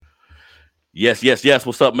Yes, yes, yes.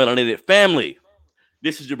 What's up, Melanated family?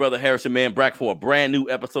 This is your brother Harrison Man back for a brand new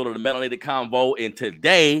episode of the Melanated Convo. And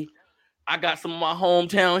today I got some of my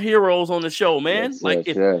hometown heroes on the show, man. Yes, Like yes,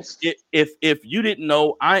 if yes. if if if you didn't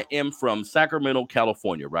know, I am from Sacramento,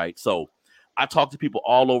 California, right? So I talk to people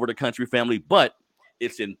all over the country, family, but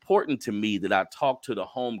it's important to me that I talk to the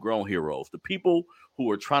homegrown heroes, the people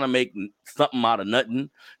who are trying to make something out of nothing,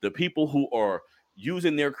 the people who are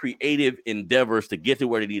using their creative endeavors to get to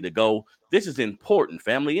where they need to go. This is important,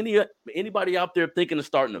 family. Anybody out there thinking of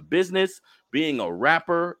starting a business, being a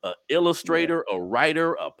rapper, an Yeah. illustrator, a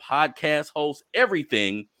writer, a podcast host,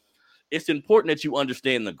 everything, it's important that you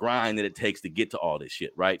understand the grind that it takes to get to all this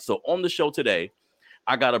shit, right? So on the show today,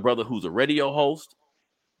 I got a brother who's a radio host.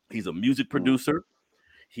 He's a music Mm. producer.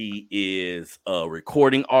 He is a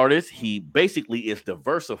recording artist. He basically is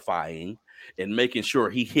diversifying and making sure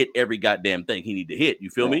he hit every goddamn thing he need to hit. You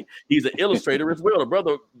feel Man. me? He's an illustrator as well. The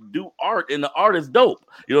brother do art, and the art is dope.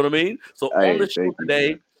 You know what I mean? So on Hey, the show thank you,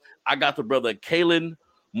 man. today, I got the brother Kaylin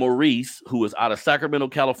Maurice, who is out of Sacramento,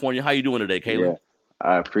 California. How you doing today, Kaylin? Yeah.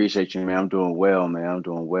 I appreciate you, man. I'm doing well, man. I'm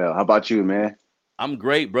doing well. How about you, man? I'm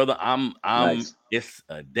great, brother. I'm Nice. it's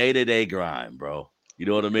a day-to-day grind, bro. You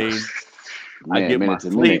know what I mean? I Man, get my minute to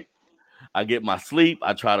sleep. minute. I get my sleep.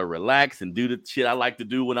 I try to relax and do the shit I like to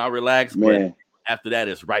do when I relax. But Man, after that,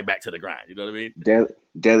 it's right back to the grind. You know what I mean?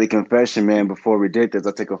 daily confession, man. Before we did this,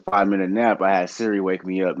 I took a 5 minute nap. I had Siri wake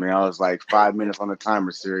me up, man. I was like 5 minutes on the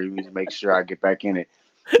timer, Siri. We just make sure I get back in it.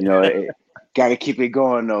 Gotta keep it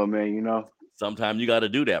going though, man. Sometimes you got to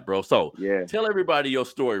do that, bro. So Yeah. tell everybody your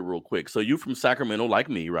story real quick. So you from Sacramento, like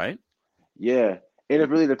me, right? Yeah, it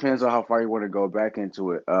really depends on how far you want to go back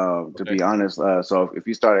into it. To Okay. be honest, so if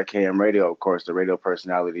you start at KM Radio, of course, the radio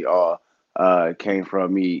personality all came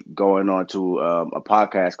from me going on to a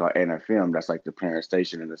podcast called NFM. That's like the parent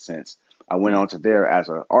station in a sense. I went Mm, on to there as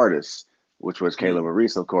an artist, which was Kaylin mm,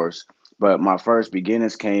 Maurice, of course. But my first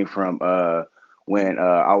beginnings came from when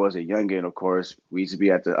I was a youngin. Of course, we used to be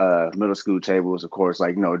at the middle school tables, of course,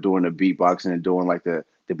 like doing the beatboxing and doing like the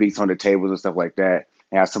beats on the tables and stuff like that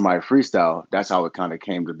and have somebody freestyle. That's how it kind of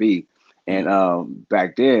came to be. And mm,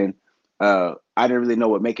 back then, I didn't really know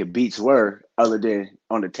what making beats were other than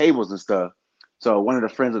on the tables and stuff. So one of the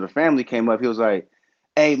friends of the family came up. He was like,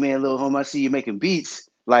 "Hey man, little home, I see you making beats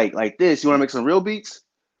like this. You want to make some real beats?"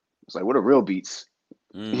 I was like, "What are real beats?"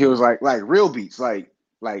 He was mm. like real beats, like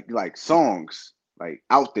songs, like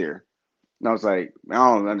out there. And I was like, I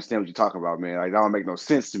don't understand what you're talking about, man. Like that don't make no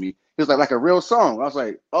sense to me. He was like a real song. I was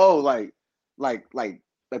like, oh, like like like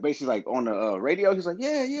basically like on the radio. He was like,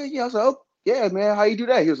 yeah, yeah, yeah. I was like, oh, yeah, man. How you do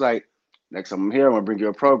that? He was like, next time I'm here, I'm gonna bring you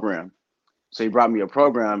a program. So he brought me a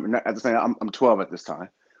program, and at the same, I'm 12 at this time.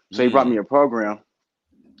 So he brought me Mm, a program,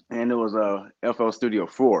 and it was a FL Studio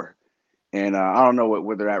 4, and I don't know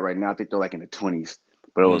where they're at right now. I think they're like in the 20s,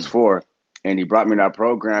 but it was mm, 4. And he brought me that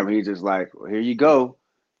program. He's just like, well, here you go,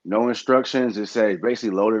 no instructions. Just say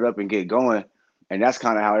basically load it up and get going. And that's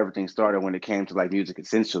kind of how everything started when it came to like music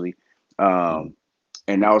essentially. mm, Um,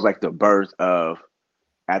 and that was like the birth of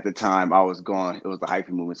at the time I was going. It was the hyphy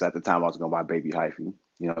movement. So at the time I was going by Baby Hyphy.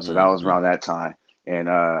 So that mm, was around mm, that time. And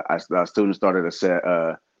students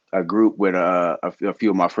started a group with a few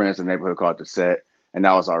of my friends in the neighborhood called the Set, and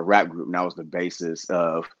that was our rap group. And that was the basis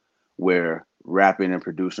of where rapping and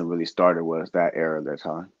producing really started, was that era, that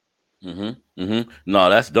time. No,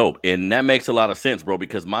 that's dope, and that makes a lot of sense, bro.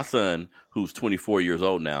 Because my son, who's 24 years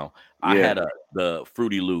old now, I Yeah, had the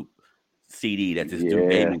Fruity Loop CD that this dude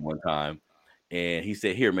gave yeah, me one time, and he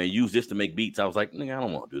said, "Here, man, use this to make beats." I was like, "Nigga, I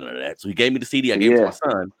don't want to do none of that." So he gave me the CD. I gave it to my yeah.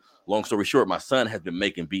 son. Long story short, my son has been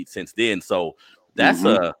making beats since then. So that's Mm-hmm.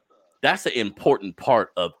 a that's an important part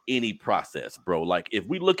of any process, bro. Like if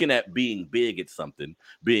we looking at being big at something,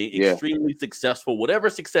 being Yeah, extremely successful, whatever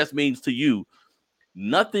success means to you,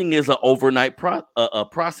 nothing is an overnight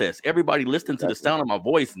process. Everybody listening to the exactly. sound of my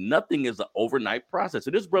voice, nothing is an overnight process.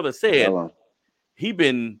 So this brother said Hello. he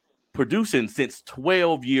been producing since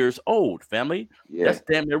 12 years old, family. Yeah, That's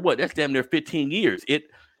damn near what? That's damn near 15 years. yeah.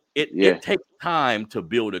 It takes time to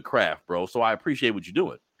build a craft, bro. So I appreciate what you're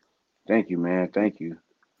doing. Thank you, man. Thank you.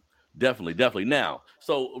 Definitely, definitely. Now,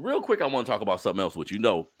 so real quick, I want to talk about something else with you.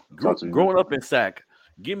 Talk to me. Growing up in SAC,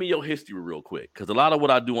 give me your history real quick, because a lot of what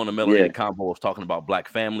I do on the Yeah, Melanated Convo is talking about Black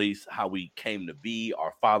families, how we came to be,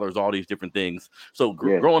 our fathers, all these different things. So,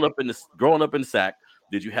 yeah. growing up in SAC,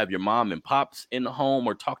 did you have your mom and pops in the home,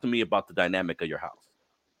 or talk to me about the dynamic of your house?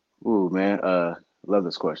 Ooh, man. Love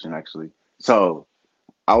this question actually. So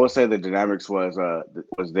I would say the dynamics was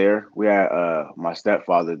there. We had my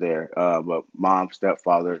stepfather there, but mom's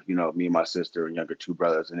stepfather, me and my sister and younger two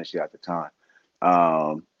brothers initially at the time.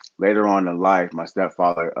 Um, Later on in life, my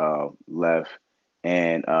stepfather left,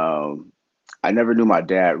 and I never knew my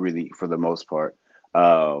dad really for the most part.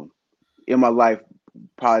 Um, in my life,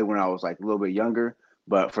 probably when I was like a little bit younger,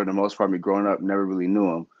 but for the most part, me growing up, never really knew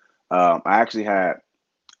him. I actually had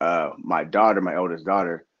my daughter, my oldest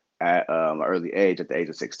daughter, at an early age, at the age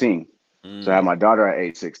of 16. So I had Mm. my daughter at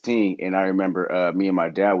age 16, and I remember me and my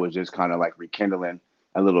dad was just kind of like rekindling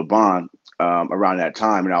a little bond around that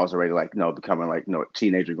time, and I was already like, becoming like, a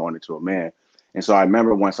teenager going into a man. And so I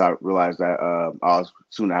remember once I realized that I was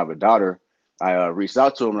soon to have a daughter, I reached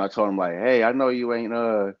out to him and I told him like, hey, I know you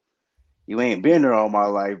ain't been there all my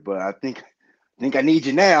life, but I think I need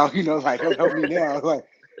you now. Like help me now. Like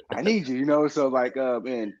I need you. So like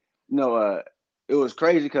and you know it was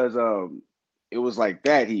crazy because it was like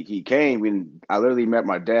that. He came and I literally met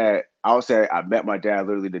my dad. I would say I met my dad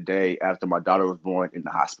literally the day after my daughter was born in the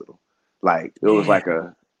hospital. Like it was Yeah. like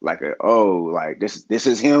a oh like this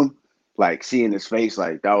is him. Like seeing his face,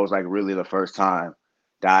 like that was like really the first time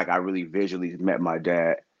that I really visually met my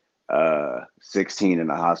dad. 16 in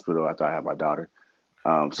the hospital after I had my daughter.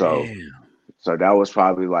 Um, so Damn. so that was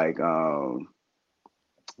probably like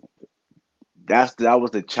that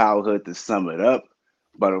was the childhood to sum it up.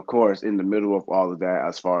 But of course, in the middle of all of that,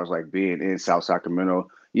 as far as like being in South Sacramento,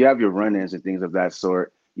 you have your run-ins and things of that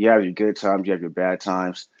sort. You have your good times, you have your bad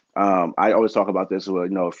times. I always talk about this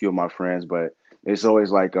with a few of my friends, but it's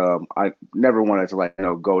always like I never wanted to like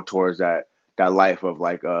go towards that life of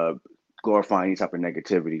like glorifying any type of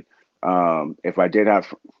negativity. If I did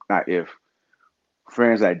have not if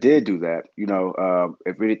friends that did do that,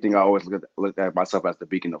 if anything, I always looked at myself as the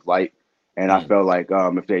beacon of light. And I Mm. felt like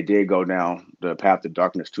if they did go down the path of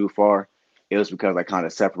darkness too far, it was because I kind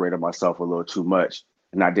of separated myself a little too much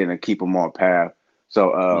and I didn't keep them on path.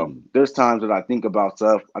 So Mm. there's times that I think about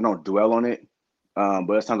stuff, I don't dwell on it, but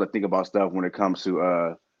there's times I think about stuff when it comes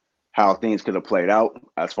to how things could have played out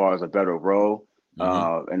as far as a better role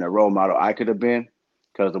Mm-hmm. and a role model I could have been.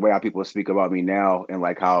 Because the way how people speak about me now and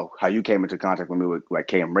like how you came into contact with me with like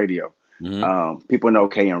KM Radio, Mm-hmm. people know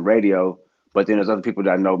KM Radio, but then there's other people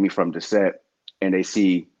that know me from the set and they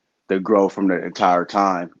see the growth from the entire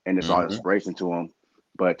time and it's all Mm-hmm. inspiration to them.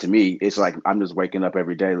 But to me, it's like I'm just waking up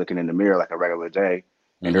every day looking in the mirror like a regular day,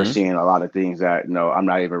 and they're Mm-hmm. seeing a lot of things that I'm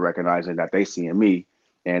not even recognizing that they see in me,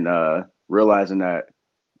 and realizing that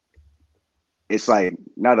it's like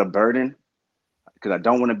not a burden because I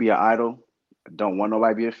don't want to be an idol. I don't want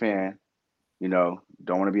nobody to be a fan. Don't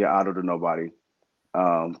want to be an idol to nobody.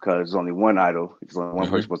 Because there's only one idol. It's only one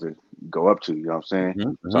person Mm-hmm. supposed to go up to. You know what I'm saying?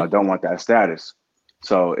 So Mm-hmm. I don't want that status.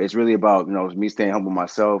 So it's really about me staying humble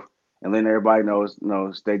myself and letting everybody knows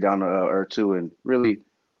stay down to earth too, and really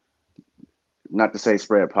not to say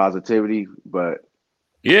spread positivity, but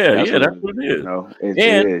Yeah, that's yeah, what that's what it is. it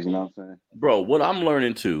And is. You know what I'm saying? bro, what I'm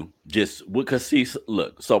learning too, just because see,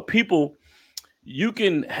 look, so people, you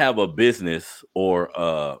can have a business or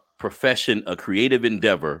a profession, a creative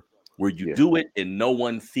endeavor where you Yeah, do it and no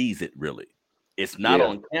one sees it really. It's not yeah,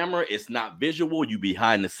 on camera, it's not visual. You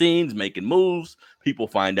behind the scenes making moves. People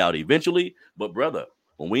find out eventually. But brother,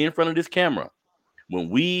 when we in front of this camera, when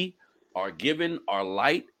we are given our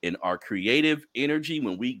light and our creative energy,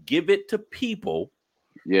 when we give it to people,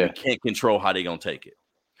 we yeah. can't control how they're gonna take it.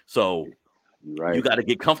 So You're you right. got to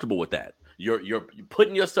get comfortable with that. You're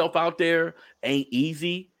putting yourself out there ain't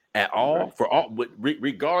easy at You're all right. for all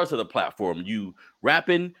regardless of the platform. You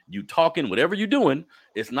rapping, you talking, whatever you're doing,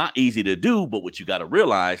 it's not easy to do. But what you got to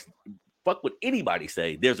realize, fuck what anybody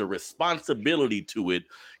say. There's a responsibility to it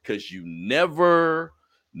because you never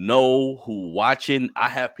know who watching. I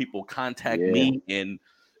have people contact Yeah, me and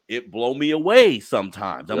it blow me away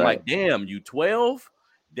sometimes. I'm right. like, damn, you 12,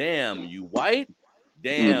 damn, you white,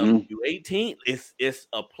 damn, Mm-hmm. you 18. It's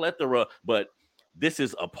a plethora, but this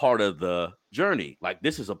is a part of the journey. Like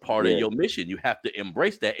this is a part of Yeah, your mission. You have to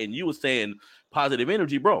embrace that. And you were saying positive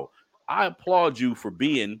energy, bro. I applaud you for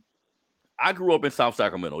being. I grew up in South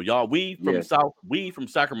Sacramento, y'all. yeah, We from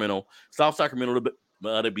Sacramento, South Sacramento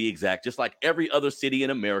to be exact. Just like every other city in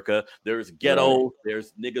America, there's right. ghetto,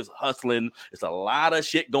 there's niggas hustling. It's a lot of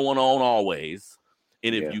shit going on always.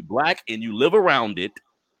 And if Yeah, you black and you live around it,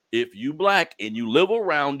 if you black and you live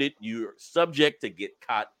around it, you're subject to get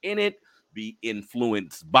caught in it, be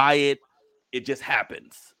influenced by it. It just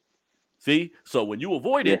happens. See? So when you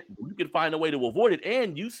avoid yeah, it, you can find a way to avoid it.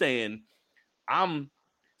 And you saying I'm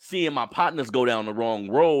seeing my partners go down the wrong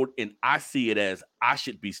road and I see it as I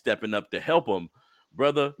should be stepping up to help them,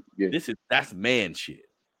 brother. yeah, That's man shit.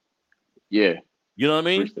 yeah. You know what I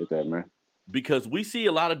mean? Appreciate that, man. Because we see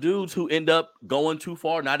a lot of dudes who end up going too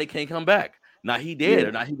far. Now they can't come back. Now he dead, Yeah.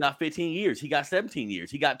 or now he got 15 years, he got 17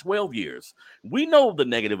 years, he got 12 years. We know the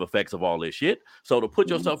negative effects of all this shit. So to put Mhm.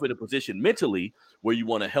 yourself in a position mentally where you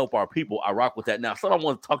want to help our people, I rock with that. Now, something I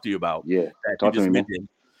want to talk to you about Yeah. that you Talk to just me, man. mentioned.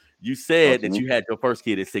 You Talk said to that me. you had your first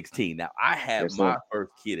kid at 16. Now, I had Yes, my sir.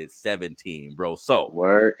 first kid at 17, bro. So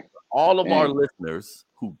Word. all of our Dang. listeners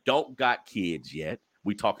who don't got kids yet,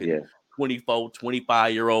 we talking Yeah. 24,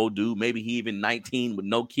 25-year-old dude, maybe he even 19 with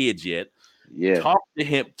no kids yet. Yeah. Talk to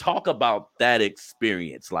him. Talk about that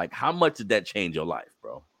experience. Like, how much did that change your life,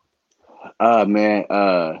 bro? Man.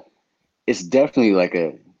 It's definitely like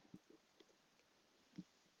a.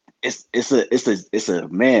 It's a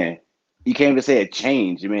man. You can't even say a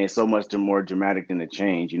change. I mean, it's so much more dramatic than a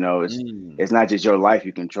change. You know, Mm, it's not just your life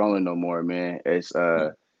you controlling no more, man. It's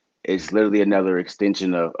literally another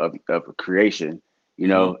extension of a creation. You mm-hmm,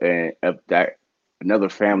 know, and of that another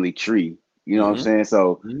family tree. You know what I'm mm-hmm, saying?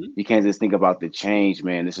 So mm-hmm, you can't just think about the change,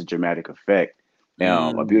 man. It's a dramatic effect, a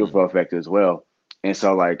mm, beautiful effect as well. And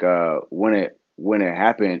so, like, when it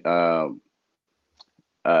happened, there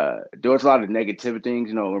was a lot of negative things,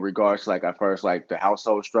 you know, in regards to like at first like the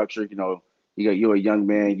household structure. You know, you're a young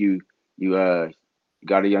man, you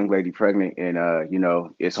got a young lady pregnant, and you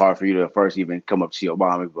know, it's hard for you to first even come up to your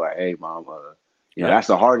mom and be like, hey mom, you know, yep, that's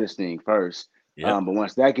the hardest thing first. yep, But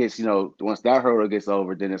once that gets, you know, once that hurdle gets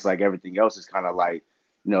over, then it's like everything else is kind of like,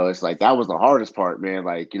 you know, it's like that was the hardest part, man.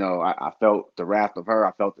 Like, you know, I felt the wrath of her,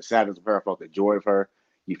 I felt the sadness of her, I felt the joy of her.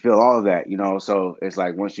 You feel all of that, you know. So it's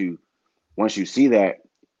like once you see that,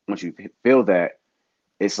 once you feel that,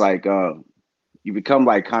 it's like you become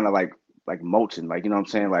like kind of like molten, like, you know what I'm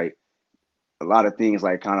saying, like a lot of things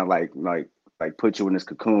like kind of like put you in this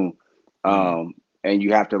cocoon, mm, um, and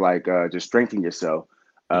you have to like just strengthen yourself.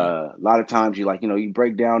 mm, A lot of times you like, you know, you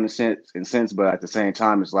break down in sense, but at the same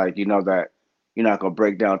time it's like, you know, that you're not gonna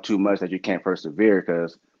break down too much that you can't persevere,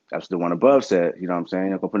 because that's the one above said. You know what I'm saying?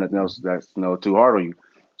 You're not gonna put nothing else that's, you know, too hard on you.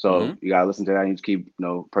 mm-hmm, So you gotta listen to that and you just keep, you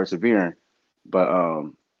know, persevering. But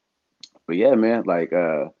but yeah, man, like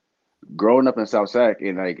growing up in South Sac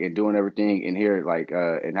and like and doing everything in here, like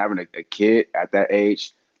and having a kid at that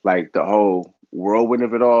age, like the whole whirlwind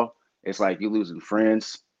of it all, it's like you losing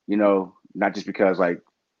friends, you know, not just because like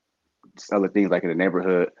other things like in the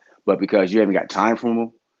neighborhood, but because you haven't got time for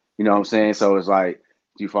them. You know what I'm saying? So it's like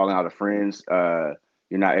you falling out of friends.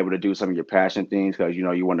 You're not able to do some of your passion things because you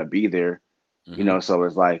know you want to be there. You mm-hmm, know, so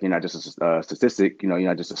it's like you're not just a statistic. You know, you're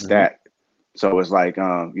not just a mm-hmm, stat. So it's like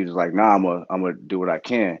you're just like, nah, I'm gonna do what I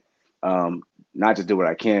can. Um, Not just do what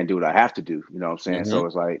I can, do what I have to do. You know what I'm saying? mm-hmm. So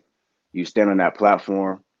it's like you stand on that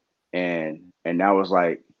platform, and now it's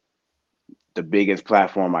like the biggest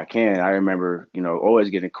platform I can. I remember, you know, always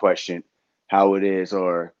getting questioned how it is,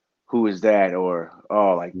 or who is that, or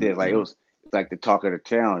oh, like this. Like it Mm-hmm. was like the talk of the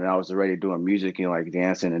town, and I was already doing music and like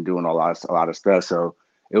dancing and doing a lot of stuff. So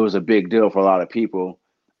it was a big deal for a lot of people.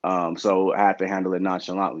 So I had to handle it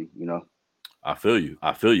nonchalantly, you know. I feel you.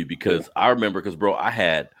 I feel you Yeah. because I remember because bro, I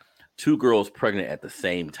had two girls pregnant at the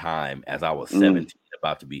same time as I was Mm, 17,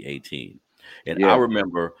 about to be 18. And I yeah.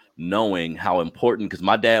 remember knowing how important because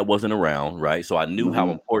my dad wasn't around, right? So I knew how Hmm.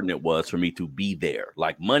 important it was for me to be there.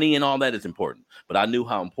 Like money and all that is important, but I knew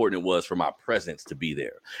how important it was for my presence to be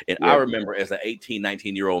there. And I Yeah. remember as an 18,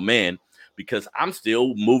 19-year-old man, because I'm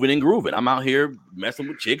still moving and grooving. I'm out here messing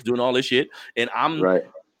with chicks, doing all this shit. And Right.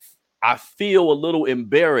 I feel a little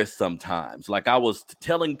embarrassed sometimes. Like I was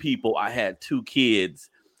telling people I had two kids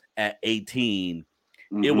at 18.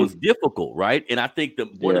 It Hmm. was difficult, right? And I think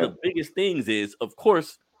that one of Yeah. the biggest things is, of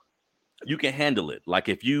course, you can handle it. Like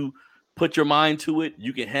if you put your mind to it,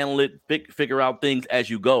 you can handle it, figure out things as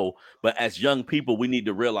you go. But as young people, we need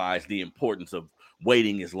to realize the importance of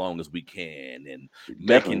waiting as long as we can and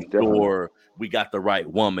making Definitely. Definitely. sure we got the right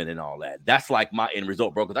woman and all that. That's like my end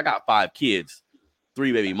result, bro. Because I got 5 kids,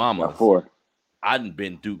 3 baby Got mamas. 4. I didn't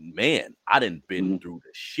been Hmm. through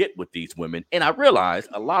the shit with these women. And I realized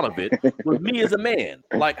a lot of it was me as a man,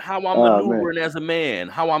 like how I'm Oh man. maneuvering as a man,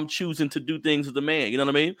 how I'm choosing to do things as a man. You know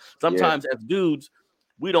what I mean? Yeah. Sometimes as dudes,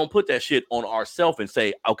 we don't put that shit on ourselves and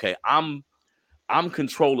say, okay, I'm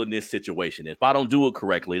controlling this situation. If I don't do it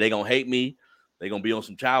correctly, they gonna hate me. They gonna be on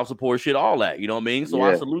some child support shit, all that. You know what I mean? So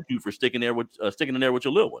I Yeah. salute you for sticking in there with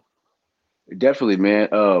your little one. Definitely, man.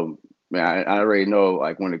 Man, I already know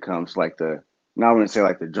like when it comes to, like the, not want to say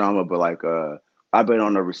like the drama, but like I've been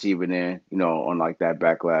on the receiving end, you know, on like that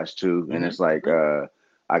backlash too. And Mm-hmm. it's like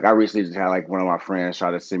I recently just had like one of my friends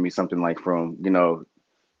try to send me something like from, you know,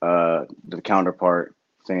 the counterpart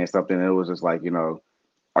saying something. And it was just like, you know,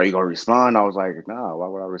 are you gonna respond? I was like, nah, why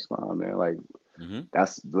would I respond, man? Like Mm-hmm.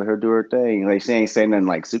 that's let her do her thing. Like she ain't saying nothing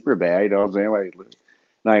like super bad, you know what I'm saying? Like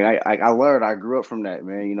like I learned, I grew up from that,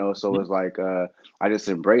 man, so Mhm. it's like I just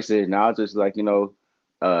embrace it. Now it's just like,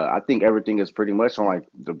 I think everything is pretty much on like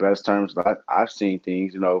the best terms that I've seen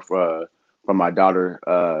things, from my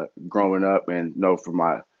daughter growing up, and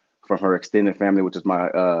from her extended family, which is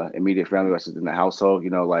my immediate family that's in the household,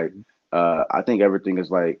 like I think everything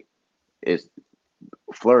is like it's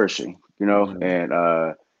flourishing, Mhm. and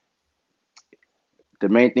the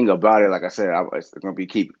main thing about it, like I said, I'm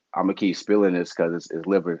gonna keep spilling this because it's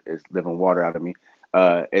living water out of me.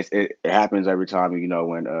 It happens every time,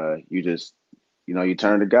 when you just you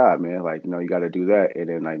turn to God, man. Like, you got to do that, and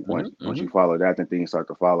then like once Mhm. once you Mhm. follow that, then things start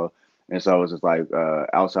to follow. And so it's just like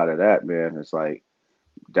outside of that, man, it's like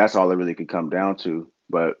that's all it really could come down to.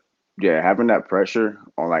 But yeah, having that pressure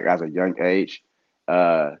on like as a young age,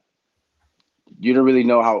 uh, you don't really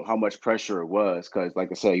know how much pressure it was because, like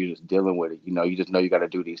I said, you're just dealing with it. You just know you got to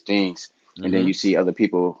do these things, and then you Mhm. see other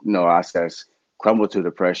people, I says crumble to the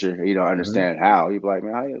pressure. And you don't Mhm. understand how. You be like,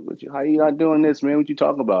 man, how you not doing this, man? What you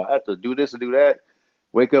talking about? I have to do this and do that.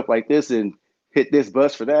 Wake up like this and hit this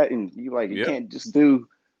bus for that, and you Yep. can't just do.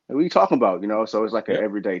 What are you talking about? So it's like an Yep.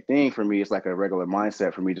 everyday thing for me. It's like a regular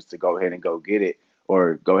mindset for me just to go ahead and go get it,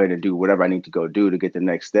 or go ahead and do whatever I need to go do to get the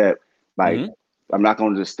next step. Like, Mhm. I'm not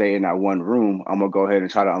going to just stay in that one room. I'm gonna go ahead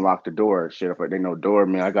and try to unlock the door. Shit, if there ain't no door,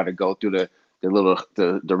 man, I got to go through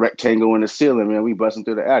the rectangle in the ceiling, man. We busting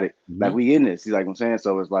through the attic, like Mhm. we in this. You like what I'm saying?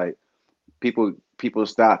 So it's like people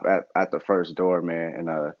stop at the first door, man, and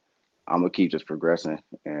I'm gonna keep just progressing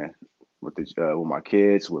and with my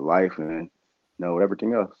kids, with life, and with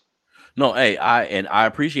everything else. No, hey, I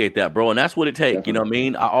appreciate that, bro, and that's what it take. You know Definitely, what I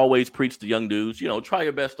mean? I always preach to young dudes, try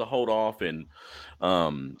your best to hold off and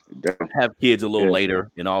um definitely, have kids a little yeah,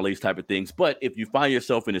 later and all these type of things. But if you find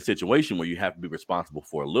yourself in a situation where you have to be responsible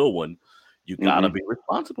for a little one, you gotta mm-hmm. be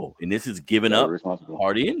responsible. And this is giving Gotta be up responsible.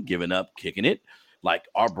 partying, giving up kicking it. Like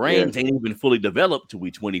our Yeah, brains ain't even fully developed till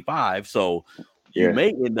we 25. So you yeah, may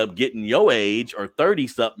end up getting your age or 30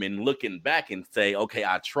 something and looking back and say, okay,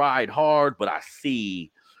 I tried hard, but I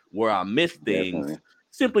see where I missed things definitely,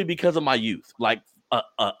 simply because of my youth, like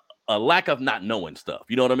a lack of not knowing stuff.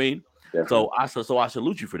 You know what I mean? definitely. So I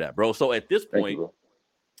salute you for that, bro. So at this Thank you, point, bro.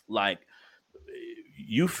 like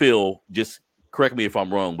you feel, just correct me if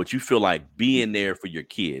I'm wrong, but you feel like being there for your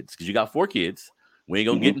kids because you got 4 kids. We ain't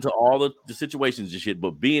gonna Mm-hmm. get into all the situations and shit,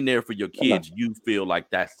 but being there for your I know. kids, you feel like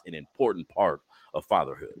that's an important part of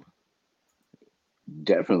fatherhood.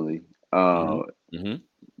 Definitely. Mm-hmm. Uh, Mm-hmm.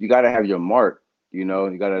 you got to have your mark. You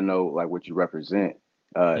got to know like what you represent.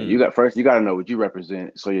 Mm. You got to know what you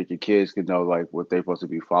represent so that your kids can know like what they're supposed to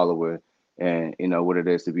be following, and what it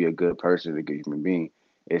is to be a good person, a good human being.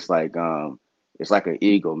 It's like it's like an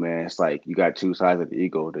eagle, man. It's like you got two sides of the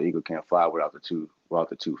eagle. The eagle can't fly without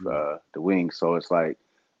Mm. the wings. So it's like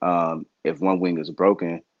if one wing is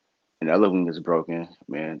broken and the other wing is broken,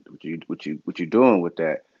 man, what you doing with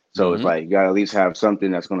that? So it's Mm-hmm. like you gotta at least have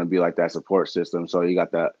something that's gonna be like that support system. So you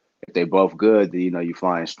got that if they both good, then you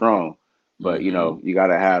flying strong. But Mm-hmm. you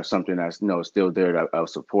gotta have something that's still there of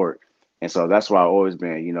support. And so that's why I've always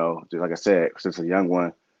been, just like I said, since a young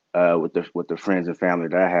one, with the friends and family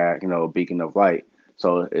that I had, a beacon of light.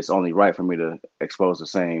 So it's only right for me to expose the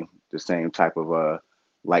same type of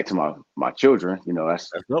light to my children.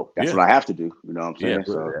 That's That's dope. that's Yeah. what I have to do. You know what I'm Yeah. saying?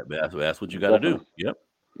 So That's what you got to do. definitely, Yep.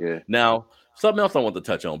 yeah, Now, something else I want to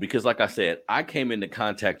touch on because, like I said, I came into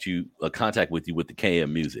contact with you with the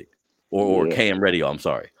KM music or yeah, KM radio. I'm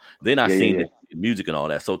sorry. Then I yeah, yeah, seen yeah, the music and all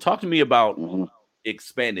that. So, talk to me about hmm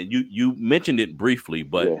expanding. You mentioned it briefly,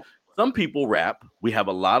 but yeah, some people rap. We have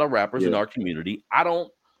a lot of rappers in yeah, our community. I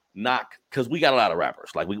don't knock because we got a lot of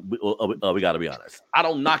rappers. Like we got to be honest. I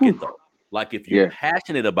don't knock Whew. it though. Like if you're Yeah,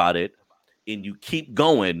 passionate about it and you keep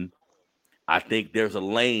going, I think there's a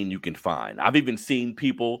lane you can find. I've even seen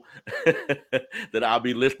people that I'll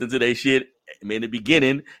be listening to their shit in the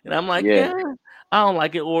beginning, and I'm like, yeah, I don't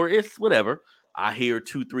like it, or it's whatever. I hear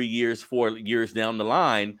 2, 3 years, 4 years down the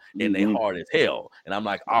line, and they hmm hard as hell, and I'm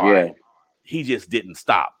like, all yeah, right, he just didn't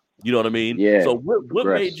stop. You know what I mean? yeah. So what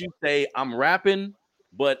made Progress. you say I'm rapping,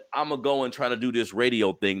 but I'm gonna go and try to do this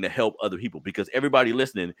radio thing to help other people? Because everybody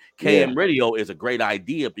listening, Yeah, KM Radio is a great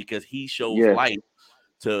idea because he shows yeah. light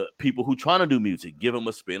to people who trying to do music. Give them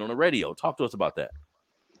a spin on the radio. Talk to us about that.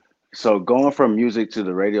 So going from music to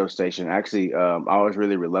the radio station, actually, I was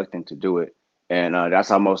really reluctant to do it, and that's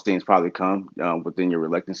how most things probably come within your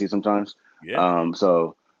reluctancy sometimes. Yeah.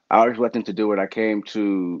 So I was reluctant to do it. I came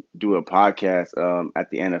to do a podcast at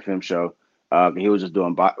the NFM show. He was just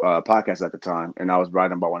doing podcasts at the time, and I was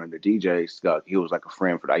brought in by one of the DJs. He was like a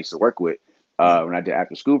friend that I used to work with when I did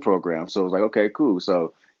after school program. So it was like, okay, cool.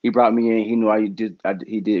 So he brought me in. He knew I did.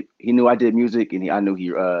 He knew I did music, and I knew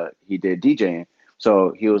he did DJing.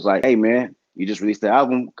 So he was like, "Hey man, you just released the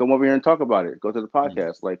album. Come over here and talk about it. Go to the Mm,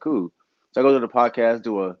 podcast." Like, cool. So I go to the podcast,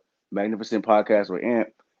 do a magnificent podcast with Ant,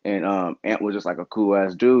 and Ant was just like a cool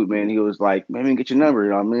ass dude, man. He was like, "Man, let me get your number." You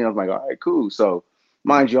know what I mean? I was like, "All right, cool." So,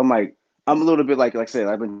 mind you, I'm a little bit like I said,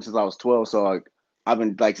 I've been since I was 12, so like I've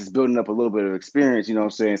been like just building up a little bit of experience. You know what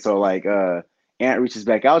I'm saying? So like, Ant reaches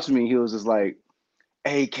back out to me. He was just like,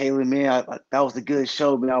 "Hey, Kaylin, man, that was a good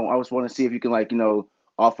show, man. I just want to see if you can like,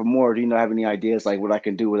 offer more. Do you have any ideas like what I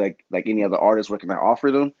can do with like any other artists? What can I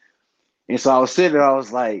offer them?" And so I was sitting there, I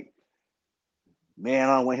was like, "Man,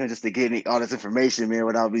 I don't want him just to get all this information, man,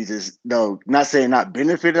 without me just no, not saying not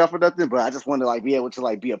benefiting off of nothing, but I just want to like be able to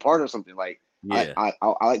like be a part of something. Like yeah. I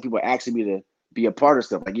like people asking me to be a part of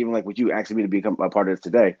stuff, like even like with you asking me to become a part of this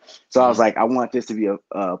today. So I was Hmm. like, I want this to be a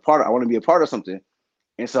part. I want to be a part of something.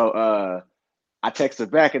 And so I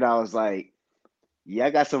texted back and I was like, "Yeah,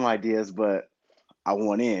 I got some ideas, but I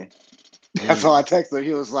want in." That's all Mm, I texted him.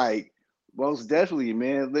 He was like, "Most definitely,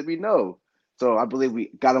 man. Let me know." So I believe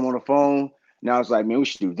we got him on the phone. Now it's like, man, we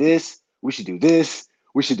should do this. We should do this.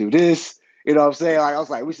 We should do this. You know what I'm saying? Like I was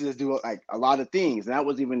like, we should just do like a lot of things. And that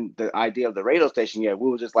was even the idea of the radio station yet. We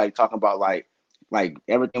were just like talking about like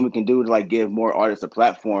everything we can do to like give more artists a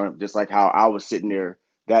platform, just like how I was sitting there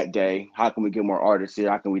that day. How can we get more artists here?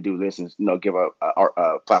 How can we do this and give a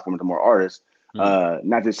platform to more artists? mm,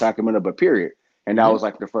 Not just Sacramento, but period. And that hmm. was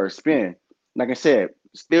like the first spin. Like I said,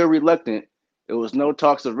 still reluctant. It was no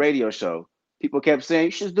talks of radio show. People kept saying,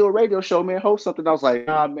 "You should do a radio show, man. Host something." I was like,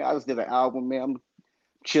 "Nah, man. I just did an album, man. I'm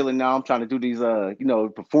chilling now. I'm trying to do these,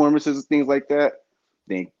 performances and things like that."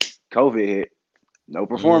 Then COVID hit. No Mm,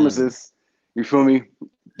 performances. You feel me?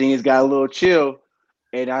 Things got a little chill.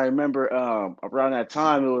 And I remember around that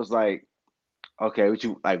time, it was like, okay,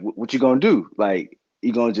 what you gonna do? Like,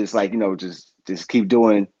 you gonna just like, just keep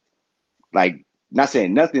doing like not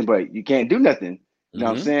saying nothing, but you can't do nothing. You know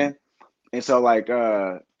what I'm hmm. saying? And so like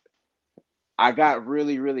I got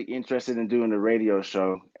really, really interested in doing the radio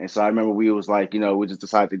show. And so I remember we was like, we just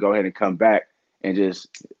decided to go ahead and come back and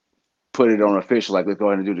just put it on official, like let's go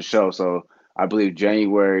ahead and do the show. So I believe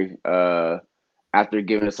January, after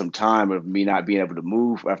giving us some time of me not being able to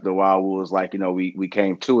move after a while, we was like, we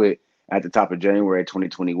came to it at the top of January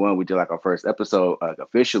 2021. We did like our first episode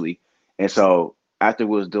officially. And so after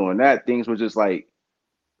we was doing that, things were just like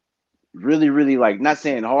really, really like not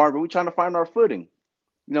saying hard, but we trying to find our footing.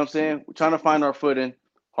 You know what I'm saying? We're trying to find our footing.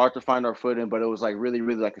 Hard to find our footing, but it was like really,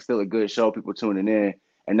 really like still a good show. People tuning in,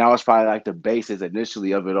 and now it's probably like the basis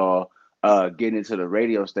initially of it all. Getting into the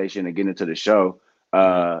radio station and getting into the show.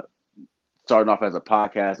 Mm, Uh, Starting off as a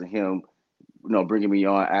podcast and him, bringing me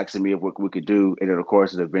on, asking me if what we could do, and then of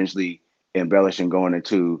course it eventually embellishing going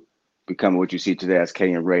into becoming what you see today as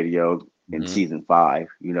KM Radio in hmm. season 5.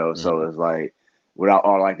 So Hmm. it's like without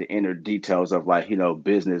all like the inner details of like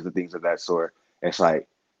business and things of that sort. It's like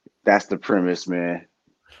that's the premise, man.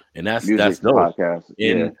 And that's Music dope. podcast,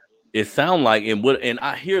 yeah, And it sound like and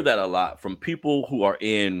I hear that a lot from people who are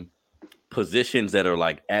in positions that are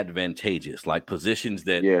like advantageous, like positions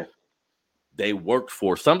that yeah. they worked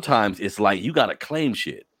for. Sometimes it's like you got to claim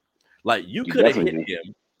shit. Like you You could have definitely hit do.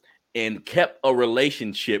 him and kept a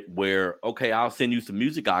relationship where, okay, I'll send you some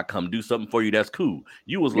music. I'll come do something for you. That's cool.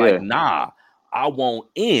 You was like, Yeah, nah, I won't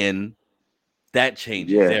in. That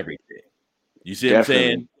changes yeah, everything. You see what I'm definitely,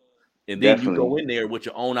 saying? And then you definitely. go in there with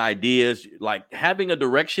your own ideas, like having a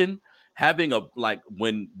direction, having a like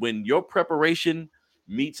when your preparation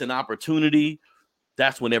meets an opportunity,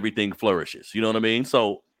 that's when everything flourishes. You know what I mean?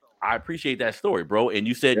 So I appreciate that story, bro. And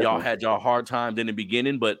you said y'all Definitely. had y'all hard times in the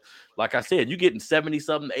beginning, but like I said, you getting 70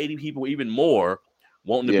 something, 80 people, even more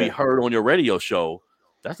wanting to be Yeah, heard on your radio show.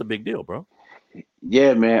 That's a big deal, bro.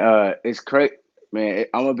 yeah, man. It's crazy, man.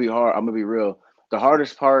 I'm gonna be hard. I'm gonna be real. The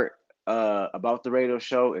hardest part about the radio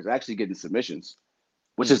show is actually getting submissions,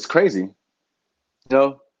 which Mm, is crazy,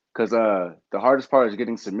 because the hardest part is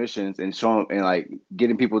getting submissions and showing and like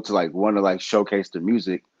getting people to like want to like showcase their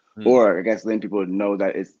music, mm, or I guess letting people know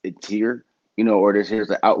that it's here, or here's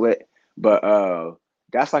the outlet. But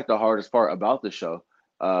that's like the hardest part about the show.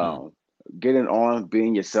 mm, Um, Getting on,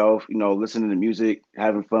 being yourself, listening to music,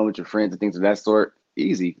 having fun with your friends and things of that sort,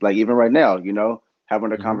 easy. Like even right now,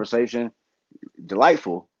 having a mm-hmm, conversation,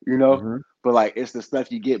 delightful, mm-hmm. But like it's the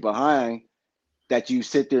stuff you get behind that you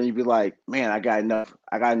sit there and you be like, man, I got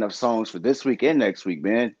enough songs for this week and next week,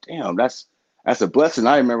 man. Damn, that's a blessing.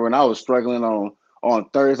 I remember when I was struggling on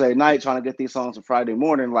Thursday night trying to get these songs for Friday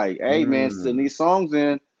morning, like, hey man, send Mm, these songs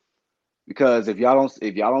in because if y'all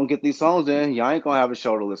don't get these songs in, y'all ain't gonna have a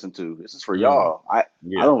show to listen to. This is for mm, y'all. I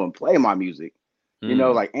yeah. don't even play my music.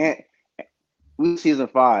 Mm. Like we season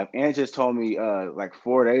 5. Ant just told me like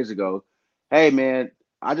 4 days ago, hey man,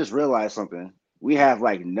 I just realized something. We have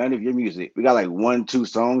like none of your music. We got like 1, 2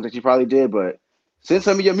 songs that you probably did, but send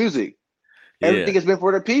some of your music. Yeah. Everything has been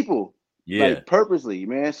for the people, Yeah. like purposely,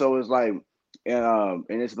 man. So it's like, and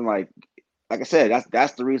it's been like I said,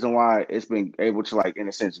 that's the reason why it's been able to, like, in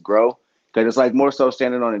a sense, grow, because it's like more so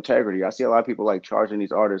standing on integrity. I see a lot of people like charging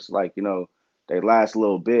these artists, like, they last a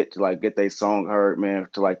little bit to like get their song heard, man,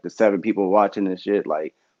 to like the 7 people watching and shit.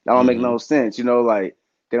 Like, that don't make Hmm. no sense, like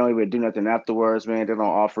they don't even do nothing afterwards, man. They don't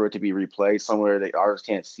offer it to be replayed somewhere. The artists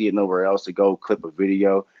can't see it nowhere else to go clip a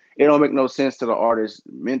video. It don't make no sense to the artist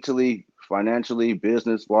mentally, financially,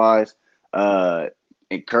 business wise, uh,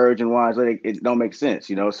 encouraging wise. It don't make sense,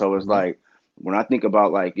 So it's Hmm. like, when I think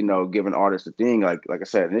about, like, giving artists a thing, like I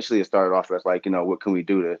said, initially it started off as like, what can we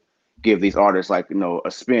do to give these artists, like,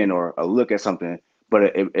 a spin or a look at something.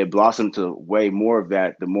 But it blossomed to way more of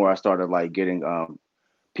that the more I started like getting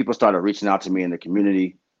people started reaching out to me in the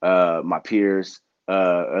community, my peers,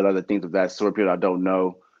 and other things of that sort, people I don't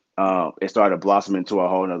know. It started blossoming into a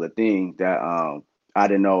whole other thing that I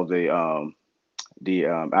didn't know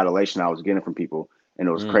the adulation I was getting from people, and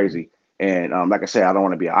it was Mm. crazy. And like I said, I don't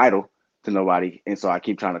want to be an idol to nobody, and so I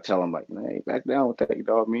keep trying to tell them, like, hey, back down with that,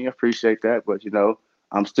 dog. Me, I appreciate that, but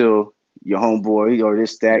I'm still your homeboy or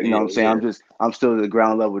this, that. You know Yeah. what I'm saying? Yeah. I'm still the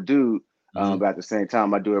ground level dude, Hmm. but at the same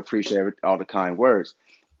time, I do appreciate all the kind words.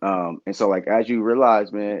 And so, like, as you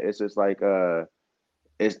realize, man, it's just like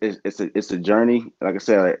it's a journey. Like I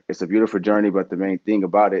said, like, it's a beautiful journey, but the main thing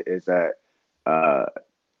about it is that uh,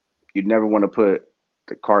 you never want to put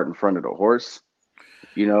the cart in front of the horse,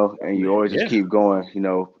 and you always just Yeah. keep going,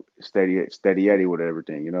 steady Eddie with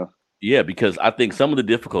everything. Yeah. Because I think some of the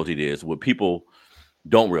difficulty is what people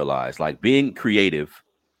don't realize, like being creative, Hmm.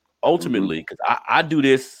 ultimately, because I do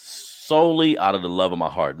this solely out of the love of my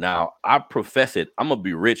heart. Now, I profess it. I'm gonna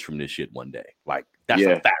be rich from this shit one day. Like, that's a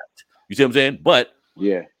Yeah, fact. You see what I'm saying? But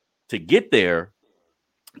yeah, to get there,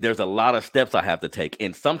 there's a lot of steps I have to take.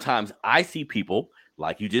 And sometimes I see people,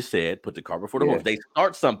 like you just said, put the cart before the horse. yeah, They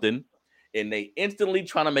start something and they instantly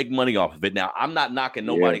trying to make money off of it. Now, I'm not knocking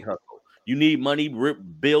yeah. nobody hustle. You need money,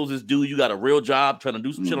 bills is due. You got a real job, trying to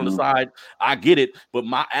do some shit on the Hmm. side. I get it, but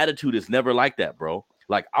my attitude is never like that, bro.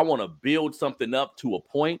 Like, I want to build something up to a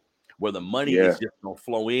point where the money is Yeah, just gonna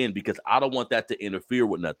flow in, because I don't want that to interfere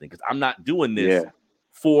with nothing. Because I'm not doing this yeah.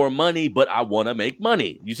 for money, but I want to make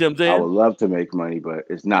money. You see what I'm I saying? would love to make money, but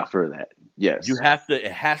it's not for that. You Yes. have to,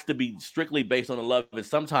 it has to be strictly based on the love. And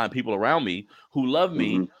sometimes people around me who love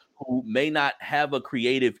me, Hmm. who may not have a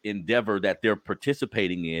creative endeavor that they're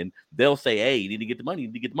participating in, they'll say, hey, you need to get the money, you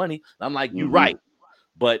need to get the money. And I'm like, you're Hmm. right.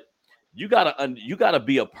 But you gotta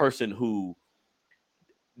be a person who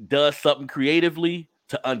does something creatively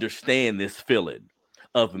to understand this feeling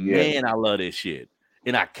of, Yeah, man, I love this shit.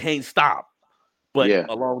 And I can't stop. But yeah,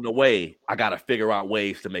 along the way, I got to figure out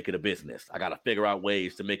ways to make it a business. I got to figure out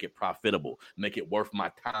ways to make it profitable, make it worth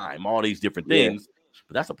my time, all these different yeah. things.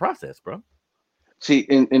 But that's a process, bro. See,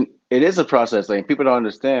 and it is a process. Like, people don't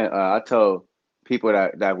understand. I tell people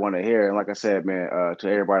that want to hear, and like I said, man, to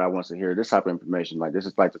everybody that wants to hear this type of information, like, this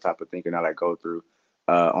is like the type of thinking that I go through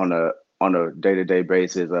on a day-to-day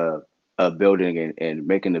basis of building and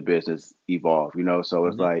making the business evolve. So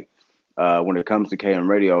it's Mhm. like, when it comes to KM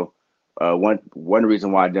Radio, one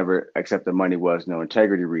reason why I never accepted money was,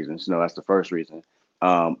 integrity reasons. That's the first reason.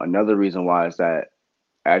 Another reason why is that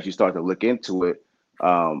as you start to look into it,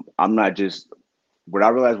 I'm not just what I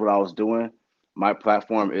realized what I was doing. My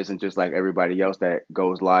platform isn't just like everybody else that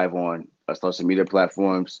goes live on social media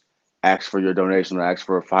platforms, asks for your donation or asks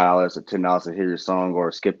for $5 or $10 to hear your song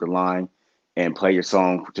or skip the line and play your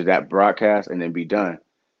song to that broadcast and then be done.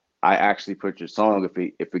 I actually put your song, if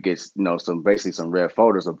it gets, some basically some red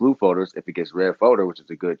folders or blue folders. If it gets red folder, which is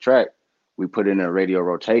a good track, we put in a radio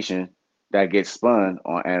rotation that gets spun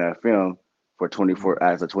on NFM for 24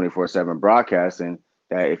 as a 24/7 broadcast, and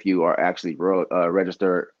that if you are actually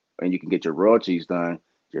registered and you can get your royalties done,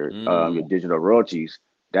 your Mm, digital royalties,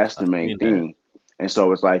 that's I the main seen that. thing. And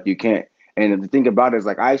so it's like you can't. And the thing about it is,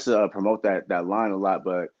 like, I used to promote that line a lot,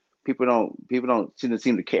 but people don't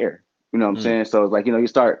seem to care. You know what I'm Mm, saying? So it's like, you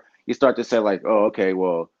start to say, like, oh, okay,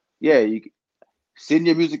 well, yeah, you send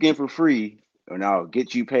your music in for free and I'll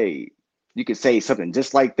get you paid. You could say something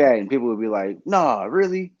just like that and people would be like, nah,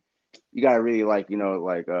 really? You gotta really, like,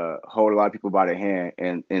 like, hold a lot of people by the hand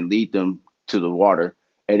and lead them to the water.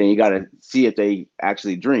 And then you gotta see if they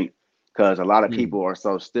actually drink. Cause a lot of mm, people are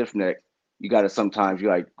so stiff necked. You gotta sometimes, you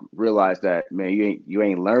like realize that, man, you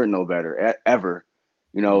ain't learned no better ever.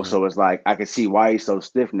 mhm, So it's like I can see why he's so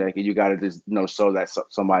stiff necked, and you gotta just, show that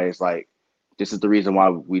somebody is like this is the reason why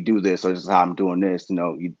we do this, or this is how I'm doing this.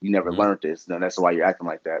 You never Mhm. learned this. That's why you're acting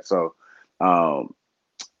like that. So, um,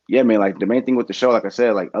 yeah, man, like the main thing with the show, like I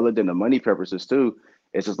said, like other than the money purposes too,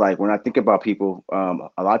 it's just like when I think about people,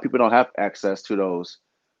 a lot of people don't have access to those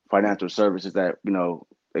financial services that,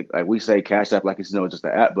 like we say Cash App, like it's, just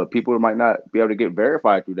an app, but people might not be able to get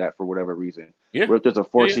verified through that for whatever reason. Yeah. What if there's a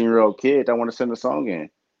Yeah. Yeah. 14-year-old kid that want to send a song in?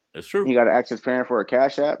 That's true. He got to ask his parent for a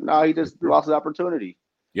Cash App? No, he That's just true. lost his opportunity.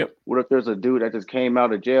 Yep. What if there's a dude that just came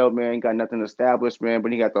out of jail, man, got nothing established, man,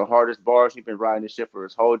 but he got the hardest bars. He's been riding this shit for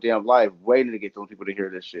his whole damn life, waiting to get those people to hear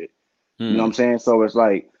this shit. You know what I'm Hmm. saying? So it's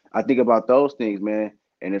like I think about those things, man,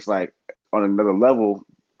 and it's like on another level,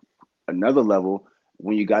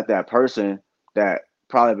 when you got that person that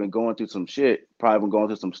probably been going through some shit, probably been going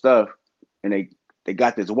through some stuff, and they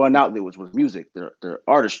got this one outlet which was music, their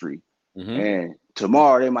artistry, Hmm. and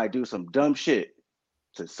tomorrow they might do some dumb shit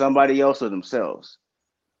to somebody else or themselves.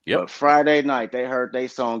 Yep. But Friday night they heard they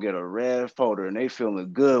song get a red folder and they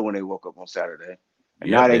feeling good when they woke up on Saturday,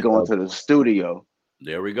 and now Yep. they They going felt to the studio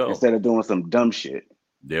there we go. instead of doing some dumb shit.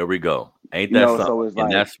 There we go. Ain't that something? So it's And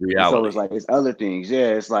like, that's reality. it's other things. Yeah,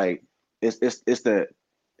 it's like it's the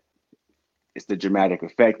dramatic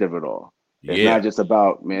effect of it all. It's not Yeah. just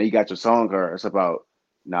about, man, you got your song heard. It's about,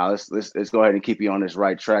 now let's go ahead and keep you on this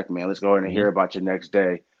right track, man. Let's go ahead and Hmm. hear about your next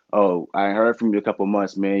day. Oh, I ain't heard from you a couple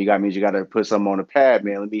months, man. You got to put something on the pad,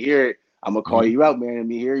 man. Let me hear it. I'm gonna call Hmm. you out, man. Let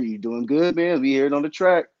me hear you doing good, man. Let me hear it on the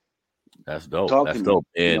track. That's dope. Talk to That's me. dope.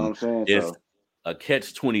 You know what And I'm saying? it's So, a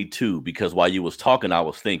catch 22 because while you was talking, I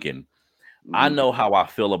was thinking, I mhm, know how I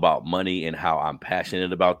feel about money and how I'm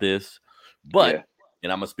passionate about this, but yeah,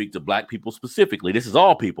 and I'm gonna speak to black people specifically. This is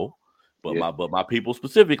all people, but yeah, my people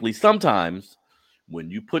specifically. Sometimes when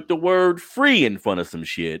you put the word free in front of some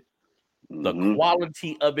shit, the hmm,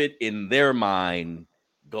 quality of it in their mind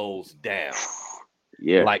goes down.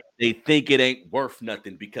 yeah, Like they think it ain't worth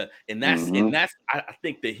nothing because, hmm, I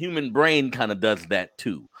think the human brain kind of does that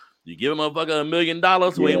too. You give a motherfucker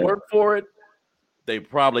 $1,000,000 who ain't yeah, work for it, they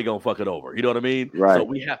probably gonna fuck it over. You know what I mean? So right,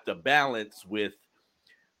 we have to balance with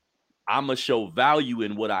I'm gonna show value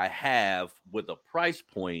in what I have with a price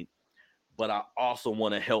point, but I also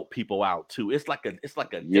want to help people out too. It's like a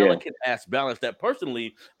yeah. delicate ass balance that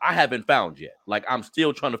personally I haven't found yet. Like I'm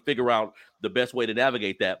still trying to figure out the best way to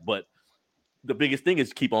navigate that. But the biggest thing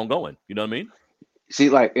is keep on going. You know what I mean? See,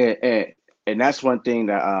 like, and that's one thing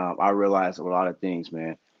that I realize with a lot of things,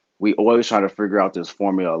 man. We always try to figure out this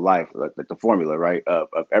formula of life, like the formula, right, of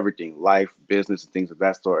everything, life, business, and things of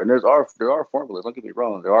that sort. And there are formulas. Don't get me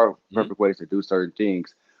wrong. There are Mhm. perfect ways to do certain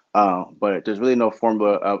things, but there's really no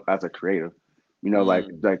formula as a creative.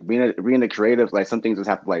 Mm. Like being a creative, like some things just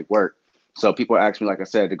have to like work. So people ask me, like I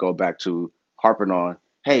said, to go back to harping on,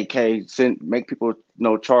 hey, Kay, make people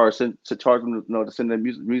charge, to charge them to send their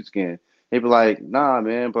music in. He'd be like, nah,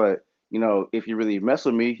 man, but if you really mess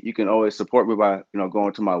with me, you can always support me by,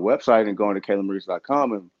 going to my website and going to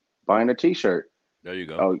KaylinMaurice.com and buying a t-shirt. There you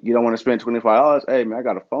go. Oh, you don't want to spend $25? Hey man, I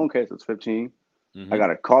got a phone case that's 15. I Hmm.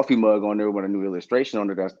 got a coffee mug on there with a new illustration on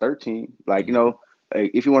there that's 13. Like, Hmm.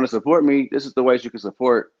 hey, if you want to support me, this is the ways you can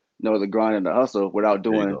support, the grind and the hustle without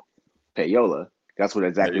There you doing go. payola. That's There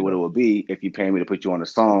exactly you what it go. would be if you pay me to put you on a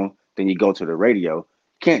song, then you go to the radio.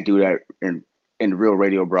 Can't do that in real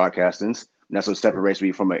radio broadcastings. And that's what True. separates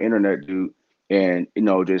me from an internet dude and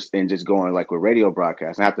just going like with radio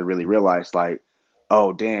broadcast. I have to really realize like,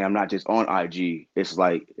 oh damn, I'm not just on IG. It's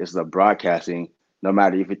like it's the broadcasting. No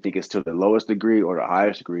matter if you think it's to the lowest degree or the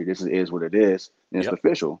highest degree, this is what it is, and it's Yep.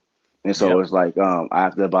 official. And so Yep. it's like I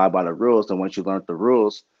have to abide by the rules. And once you learn the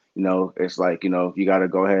rules, it's like, you got to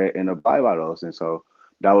go ahead and abide by those. And so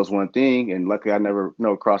that was one thing. And luckily, I never,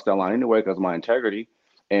 crossed that line anyway because of my integrity.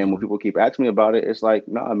 And when Hmm. people keep asking me about it, it's like,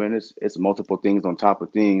 nah, man, it's multiple things on top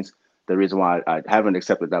of things. The reason why I haven't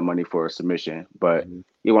accepted that money for a submission, but Hmm.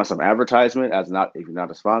 you want some advertisement as not if you're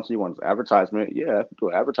not a sponsor, you want some advertisement. Yeah, I can do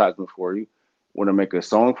an advertisement for you. Want to make a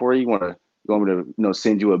song for you? You want me to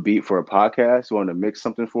send you a beat for a podcast? You want me to mix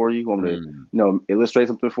something for you? You want me to Mm. illustrate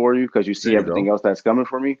something for you because you There see you go. everything else that's coming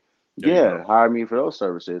for me? There you go. Yeah, hire me for those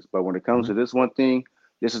services. But when it comes Hmm. to this one thing,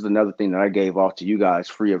 this is another thing that I gave off to you guys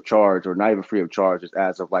free of charge, or not even free of charge, just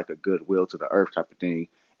as of like a goodwill to the earth type of thing.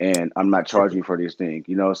 And I'm not charging Perfect. you for these things,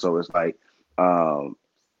 so it's like um,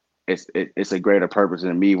 it's a greater purpose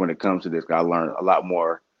than me when it comes to this. I learned a lot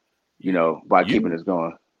more, by keeping You this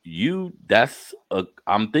going. that's a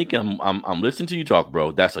I'm thinking I'm listening to you talk,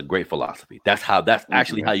 bro. That's a great philosophy. That's Thank you,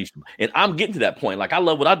 actually how man. you should, and I'm getting to that point. Like I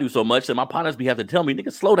love what I do so much that my partners be have to tell me,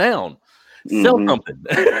 nigga, slow down, sell Hmm. something.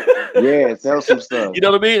 Yeah, sell some stuff. You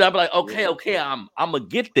know what I mean? I'm like, Yeah. okay, I'm gonna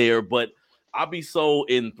get there, but I'll be so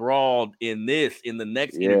enthralled in the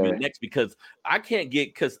next interview next, because I can't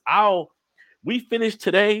get, because we finished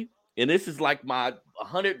today, and this is like my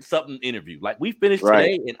 100 something interview. Like, we finished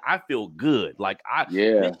today and I feel good. Like,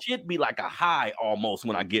 this should be like a high almost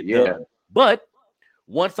when I get done. But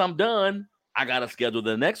once I'm done, I gotta schedule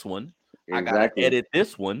the next one. I gotta edit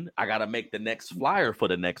this one. I gotta make the next flyer for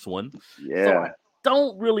the next one. So I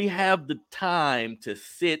don't really have the time to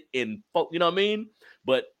sit and, you know what I mean?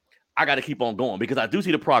 But I got to keep on going, because I do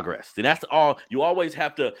see the progress. And that's all. You always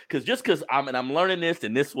have to, because I'm learning this,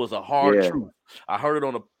 and this was a hard truth. I heard it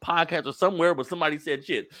on a podcast or somewhere, but somebody said,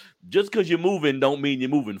 shit, just because you're moving don't mean you're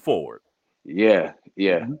moving forward. Yeah.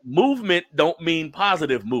 Movement don't mean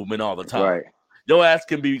positive movement all the time. Right. Your ass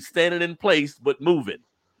can be standing in place, but moving.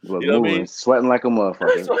 You know what I mean? Sweating like a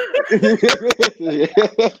motherfucker.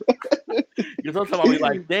 Because sometimes I'll be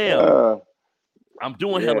like, damn. I'm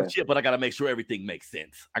doing hella shit, but I got to make sure everything makes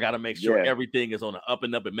sense. I got to make sure everything is on the up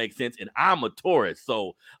and up and makes sense. And I'm a Taurus,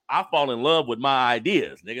 so I fall in love with my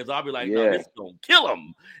ideas. Niggas, I'll be like, no, this is going to kill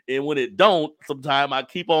them. And when it don't, sometimes I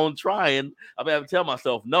keep on trying. I have to tell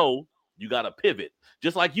myself, no, you got to pivot.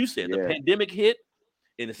 Just like you said, the pandemic hit,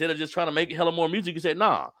 and instead of just trying to make hella more music, you said,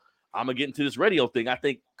 nah, I'm going to get into this radio thing. I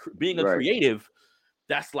think being a creative,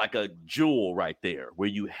 that's like a jewel right there, where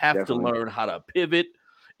you have to learn how to pivot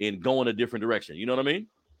and go in a different direction. You know what I mean?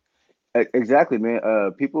 Exactly, man.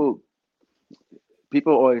 People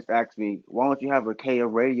always ask me, why don't you have a KO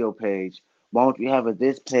radio page? Why don't you have a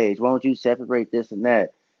this page? Why don't you separate this and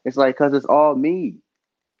that? It's like, because it's all me.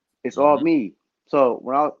 It's all me. So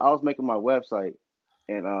when I was making my website,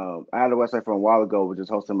 and I had a website from a while ago, which is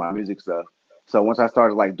hosting my music stuff. So once I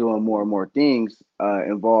started like doing more and more things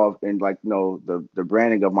involved in, like, the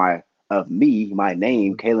branding of my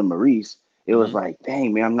name, Kaylin Maurice, it was like,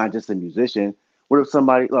 dang, man, I'm not just a musician. What if I'm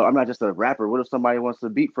not just a rapper. What if somebody wants to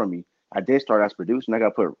beat from me? I did start as producing. I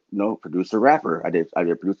got to put, producer, rapper. I did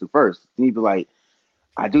producer first. And he'd be like,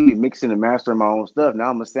 I do mixing and mastering my own stuff. Now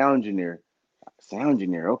I'm a sound engineer.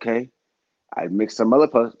 Okay. I mix some other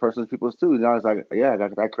people's too. And I was like, yeah, I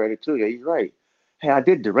got that credit too. Yeah, you're right. Hey, I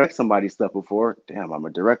did direct somebody's stuff before. Damn, I'm a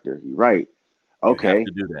director. You're right. Okay, you have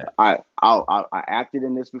to do that. I acted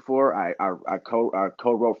in this before. I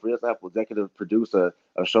co-wrote for this. I executive produce a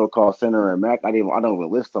show called Center and Mac. I don't even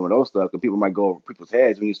list some of those stuff, because people might go over people's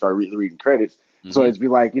heads when you start reading credits. So it's be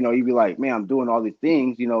like, you'd be like, man, I'm doing all these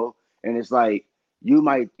things, and it's like, you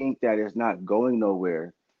might think that it's not going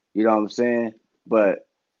nowhere. You know what I'm saying? But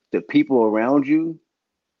the people around you,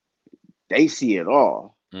 they see it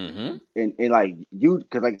all. And like you,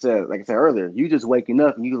 because like I said earlier, you just waking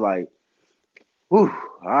up and you like, whew,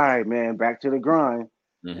 all right, man, back to the grind.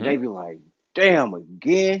 And they be like, damn,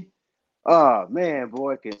 again? Oh, man,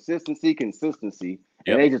 boy, consistency.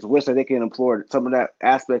 And they just wish that they can employ some of that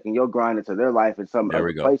aspect in your grind into their life in some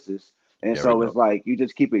other places. And so it's like, you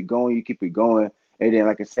just keep it going. And then,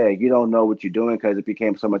 like I said, you don't know what you're doing because it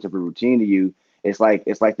became so much of a routine to you. It's like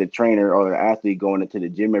the trainer or the athlete going into the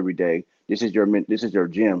gym every day. This is your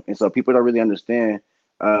gym. And so people don't really understand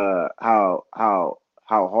how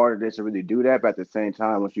hard it is to really do that. But at the same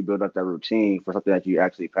time, once you build up that routine for something that you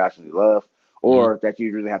actually passionately love, or that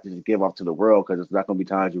you really have to just give off to the world, because it's not going to be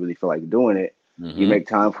times you really feel like doing it, you make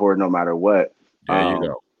time for it no matter what. There you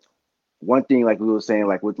go. One thing, like we were saying,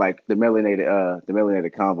 like with like the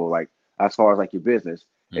melanated combo, like as far as like your business,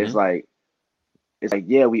 it's like,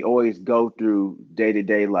 yeah, we always go through day to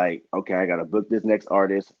day, like, okay, I gotta book this next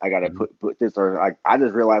artist, I gotta put this, or like I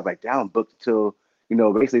just realized like, damn, I'm booked till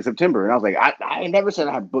basically September, and I was like, I ain't never said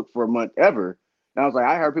I had booked for a month ever. And I was like,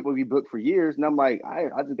 I heard people be booked for years, and I'm like, I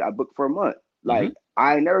just got booked for a month. Like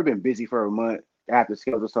I ain't never been busy for a month. I have to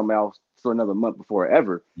schedule something else for another month before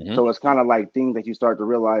ever. So it's kind of like things that you start to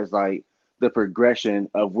realize, like the progression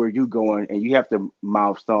of where you going, and you have to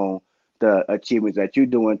milestone the achievements that you're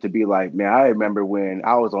doing to be like, man, I remember when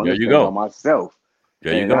I was on this thing by myself,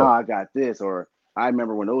 and now I got this, or I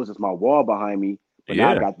remember when it was just my wall behind me, but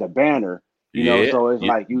now I got the banner. So it's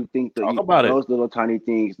like you think that those little tiny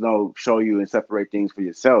things show you and separate things for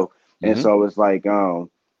yourself. And so it's like KM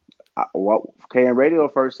Radio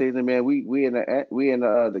first season, man, we in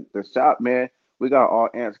the shop, man. We got all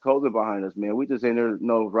Ants Cola behind us, man. We just in there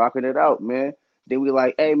rocking it out, man. Then we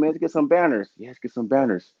like, hey man, let's get some banners. Yeah, let's get some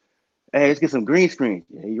banners. Hey, let's get some green screens.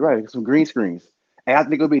 Yeah, you're right. Let's get some green screens. Hey, I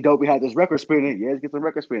think it'll be dope. We had this record spinning. Yeah, let's get some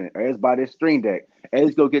record spinning. Hey, let's buy this stream deck. Hey,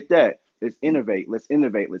 let's go get that. Let's innovate. Let's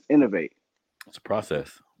innovate. It's a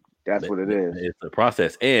process. That's what it is. It's a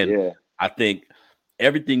process. And I think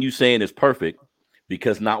everything you're saying is perfect,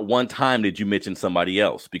 because not one time did you mention somebody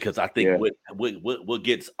else. Because I think what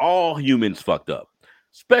gets all humans fucked up,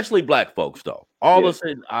 especially black folks, though. All Yeah. of a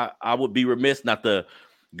sudden, I would be remiss not to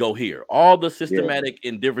go here. All the Yeah. systematic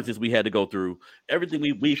indifferences we had to go through, everything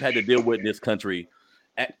we've had to deal with in this country,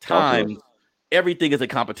 at Talk to us. times, everything is a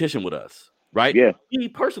competition with us, right? Yeah. Me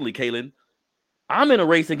personally, Kaylin, I'm in a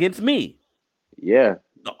race against me. Yeah.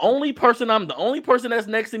 The only person that's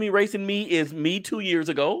next to me racing me is me 2 years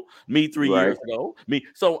ago, me 3 years Right. ago, me.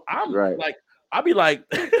 So I'm Right. like, I'll be like,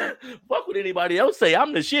 fuck what anybody else say.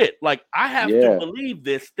 I'm the shit. Like I have to Yeah. believe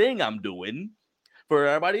this thing I'm doing for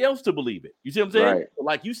everybody else to believe it. You see what I'm saying? Right.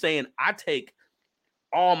 Like you saying, I take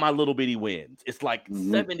all my little bitty wins. It's like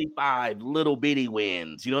Mm-hmm. 75 little bitty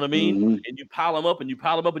wins. You know what I mean? Mm-hmm. And you pile them up and you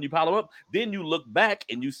pile them up and you pile them up. Then you look back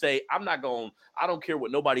and you say, I don't care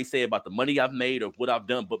what nobody say about the money I've made or what I've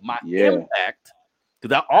done, but my Yeah. impact,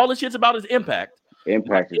 because all this shit's about is impact. My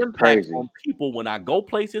Impact is impact crazy. on people when I go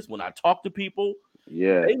places, when I talk to people,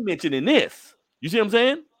 Yeah. they mentioning this. You see what I'm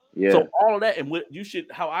saying? Yeah. So all of that, and what you should,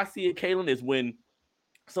 how I see it, Kaylin, is when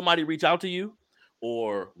somebody reach out to you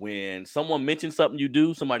or when someone mentions something you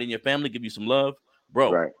do, somebody in your family give you some love,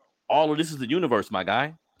 bro, Right. all of this is the universe, my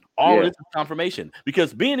guy. All of Yeah. this is confirmation.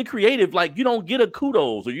 Because being a creative, like you don't get a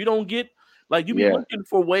kudos or you don't get like you be Yeah. looking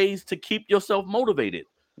for ways to keep yourself motivated.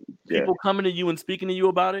 Yeah. People coming to you and speaking to you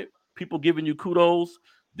about it, people giving you kudos.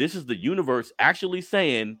 This is the universe actually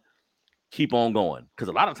saying, keep on going. Because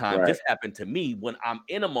a lot of times Right. this happened to me when I'm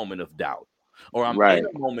in a moment of doubt or I'm in Right.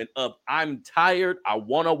 a moment of I'm tired. I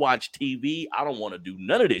want to watch TV. I don't want to do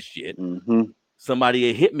none of this shit. Mm-hmm. Somebody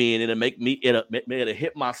will hit me and it'll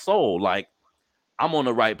hit my soul. Like I'm on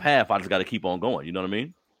the right path. I just got to keep on going. You know what I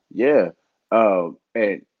mean? Yeah.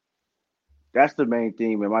 And that's the main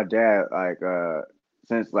thing. And my dad, like,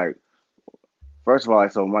 since like first of all,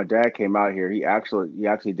 like, so my dad came out here. He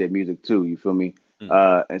actually did music too. You feel me?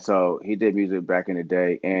 Mm, And so he did music back in the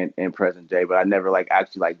day and in present day. But I never like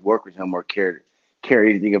actually like worked with him or cared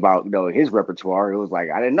anything about his repertoire. It was like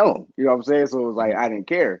I didn't know him. You know what I'm saying? So it was like mhm. I didn't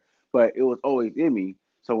care. But it was always in me.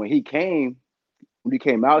 So when he came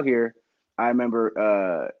out here, I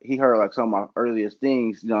remember he heard like some of my earliest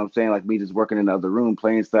things, you know what I'm saying? Like me just working in the other room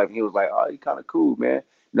playing stuff. And he was like, oh, you kind of cool, man.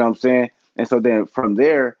 You know what I'm saying? And so then from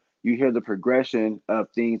there, you hear the progression of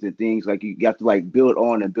things and things like you have to like build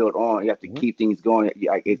on and build on. You have to Mhm. keep things going.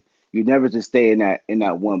 Like you never just stay in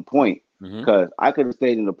that one point. Mhm. Cause I could have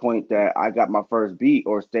stayed in the point that I got my first beat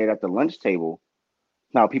or stayed at the lunch table.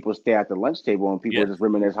 Now people stay at the lunch table and people Yes. just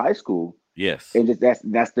reminisce high school Yes. and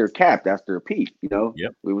that's their cap, that's their peak. Yep.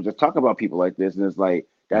 We were just talking about people like this, and it's like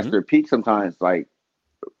that's Mhm. their peak sometimes. Like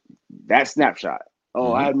that snapshot.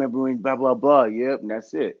 Oh, I Mhm. remember when blah blah blah. Yep, and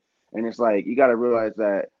that's it. And it's like you got to realize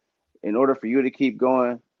that in order for you to keep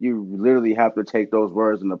going, you literally have to take those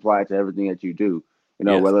words and apply it to everything that you do.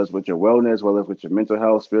 Yes. Whether it's with your wellness, whether it's with your mental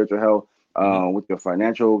health, spiritual health, Mhm. with your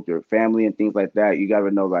financial, your family, and things like that. You got to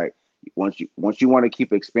know like once you want to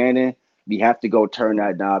keep expanding, you have to go turn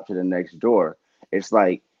that knob to the next door. It's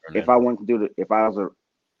like Turn if that I on. wanted to do if I was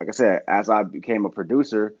like I said, as I became a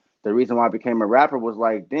producer, the reason why I became a rapper was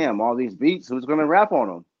like, damn, all these beats, who's gonna rap on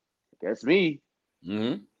them? That's me.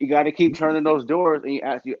 Mhm. You got to keep turning those doors and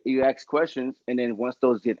you ask questions, and then once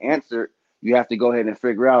those get answered, you have to go ahead and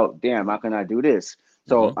figure out, damn, how can I do this?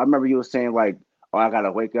 So Mhm. I remember you were saying like, oh, I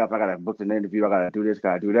gotta wake up, I gotta book an interview, I gotta do this,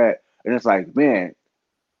 gotta do that, and it's like, man,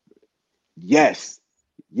 yes,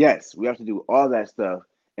 yes, we have to do all that stuff.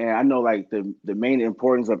 And I know like the main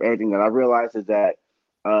importance of everything that I realized is that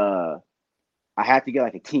uh I had to get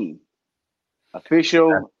like a team, That's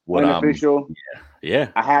official, what I'm. unofficial. Yeah.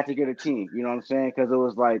 I had to get a team. You know what I'm saying? Because it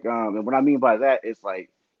was like, and what I mean by that is like,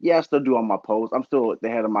 yeah, I still do all my posts. I'm still the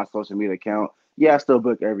head of my social media account. Yeah, I still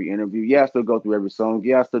book every interview. Yeah, I still go through every song.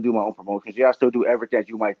 Yeah, I still do my own promotions. Yeah, I still do everything that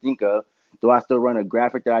you might think of. Do I still run a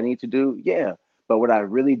graphic that I need to do? Yeah. But what I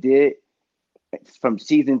really did from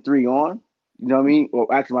season 3 on, you know what I mean? Well,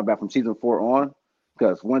 actually, my bad, from season 4 on,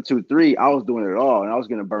 because 1, 2, 3, I was doing it all and I was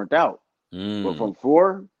getting burnt out. But Mm. from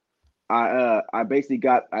 4, I basically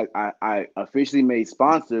I officially made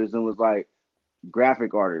sponsors and was like,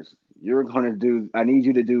 graphic artist, I need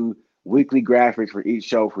you to do weekly graphics for each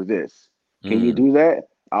show for this. Can you Mm. do that?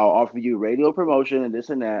 I'll offer you radio promotion and this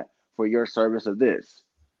and that for your service of this.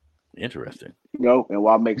 Interesting. And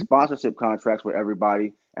while I make sponsorship contracts with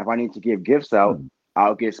everybody, if I need to give gifts out, Mm.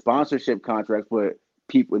 I'll get sponsorship contracts with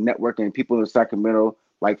people networking, people in Sacramento.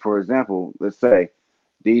 Like for example, let's say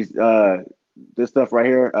these this stuff right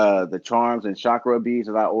here, the charms and chakra beads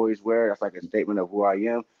that I always wear, that's like a statement of who I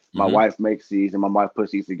am. My Mhm. wife makes these and my wife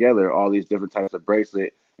puts these together, all these different types of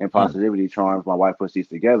bracelet and Mm. positivity charms. My wife puts these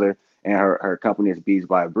together and her company is Bees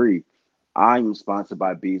by Bree. I'm sponsored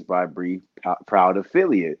by Bees by Bree, proud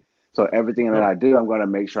affiliate. So everything that Oh. I do, I'm going to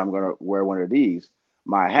make sure I'm going to wear one of these.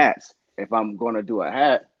 my hats. If I'm going to do a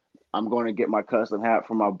hat, I'm going to get my custom hat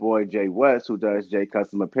from my boy Jay West, who does J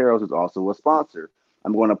Custom Apparel, who's also a sponsor.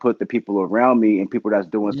 I'm going to put the people around me and people that's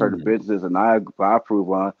doing certain Mm. businesses and I approve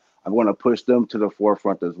on. I'm going to push them to the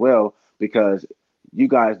forefront as well because you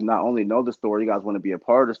guys not only know the story, you guys want to be a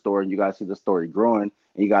part of the story, and you guys see the story growing,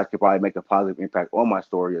 and you guys could probably make a positive impact on my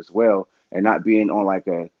story as well, and not being on like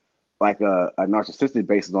a narcissistic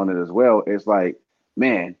basis on it as well. It's like,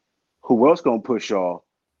 man, who else gonna push y'all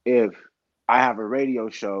if I have a radio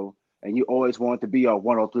show and you always want to be on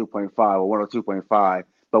 103.5 or 102.5,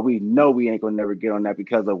 but we know we ain't gonna never get on that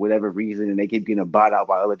because of whatever reason, and they keep getting bought out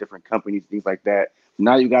by other different companies, things like that.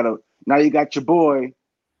 Now you got your boy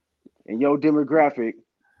and your demographic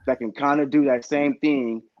that can kind of do that same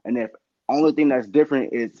thing, and if only thing that's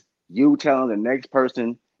different is you telling the next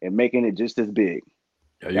person and making it just as big.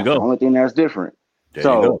 There you That's the go. only thing that's different. There you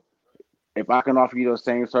go. So if I can offer you those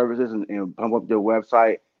same services and pump up their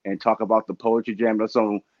website and talk about the poetry jam that's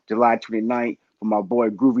on July 29th for my boy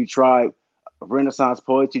Groovy Tribe, Renaissance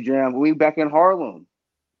Poetry Jam, we back in Harlem.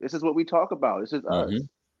 This is what we talk about. This is us. Hmm.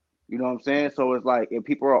 You know what I'm saying? So it's like if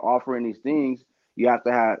people are offering these things, you have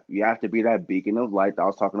to be that beacon of light that I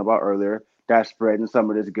was talking about earlier, that's spreading some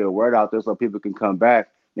of this good word out there so people can come back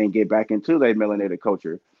and get back into their melanated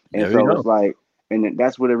culture. And There you so it's go. like, and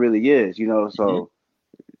that's what it really is, you know. Hmm. So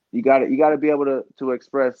you gotta be able to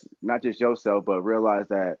express not just yourself, but realize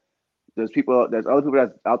that there's other people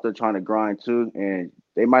that's out there trying to grind too, and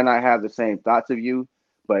they might not have the same thoughts of you,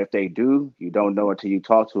 but if they do, you don't know until you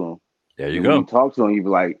talk to them. There you And when you go. talk to them, you be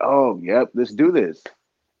like, "Oh, yep, let's do this."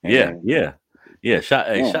 Yeah, And yeah, yeah.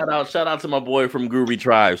 man, Shout out to my boy from Groovy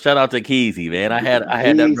Tribe. Shout out to Keezy, man. I had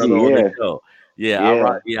that brother Keezy, on the yeah, show.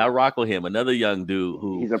 Yeah, yeah, I rock with him. Another young dude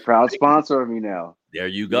who he's a proud making sponsor of me now, there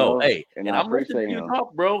you you go. know, Hey, and and I I'm listening appreciate to you him.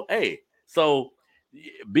 talk, bro. Hey, so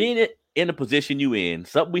being in the position you in,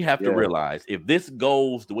 something we have to Yeah, realize if this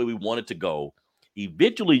goes the way we want it to go,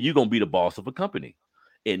 eventually you're gonna be the boss of a company.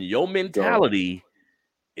 And your go. mentality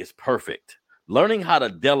is perfect. Learning how to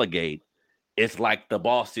delegate is like the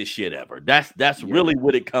bossest shit ever. That's really Yeah,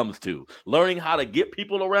 what it comes to. Learning how to get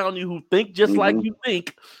people around you who think just like mm-hmm. you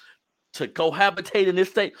think to cohabitate in this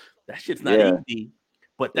state. That shit's not Yeah, easy,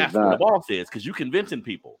 but it's that's what a not. boss is because you convincing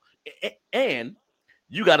people. And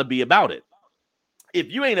you got to be about it. If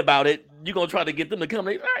you ain't about it, you're gonna try to get them to come.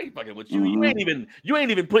 I ain't fucking with you. Mm-hmm. You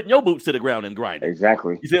ain't even putting your boots to the ground and grinding.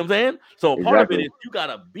 Exactly, You see what I'm saying? So part of it exactly. is you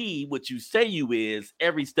gotta be what you say you is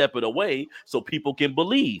every step of the way, so people can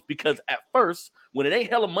believe. Because at first, when it ain't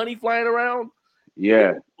hella money flying around, it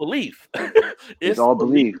Yeah, ain't belief. it's It's all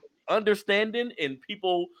belief, belief. understanding, and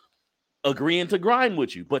people agreeing to grind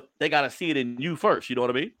with you. But they gotta see it in you first. You know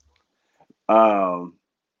what I mean? Um,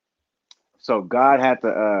 so God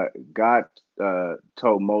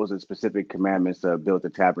told Moses specific commandments to build the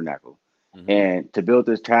tabernacle, Mm-hmm. and to build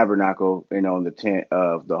this tabernacle, in the tent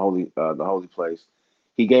of the holy place,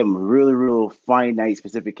 he gave him really real finite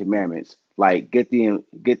specific commandments, like get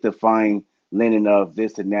the fine linen of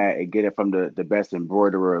this and that, and get it from the best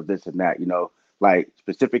embroiderer of this and that. Like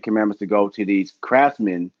specific commandments to go to these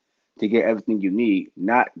craftsmen to get everything you need,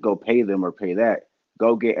 not go pay them or pay that.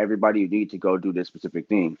 Go get everybody you need to go do this specific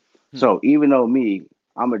thing. Hmm. So even though me,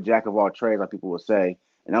 I'm a jack of all trades, like people will say,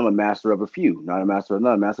 and I'm a master of a few, not a master of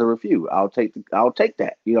none, master of a few. I'll take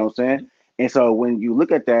that. You know what I'm saying? And so when you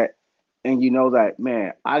look at that and you know that,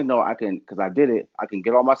 man, I know I can, because I did it, I can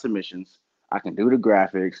get all my submissions, I can do the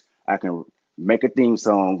graphics, I can make a theme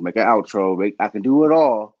song, make an outro, I can do it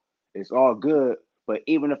all. It's all good. But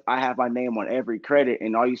even if I have my name on every credit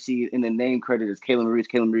and all you see in the name credit is Kaylin Maurice,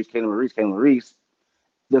 Kaylin Maurice, Kaylin Maurice, Kaylin Maurice,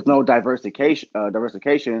 there's no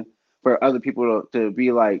diversification for other people to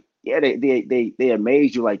be like, yeah, they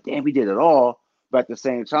amaze you like, damn, we did it all. But at the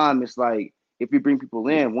same time, it's like if you bring people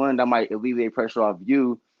in, one that might alleviate pressure off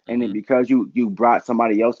you, and then Mm-hmm. because you brought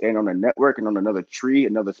somebody else in on a network and on another tree,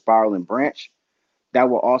 another spiral and branch, that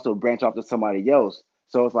will also branch off to somebody else.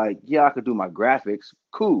 So it's like, yeah, I could do my graphics,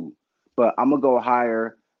 cool, but I'm gonna go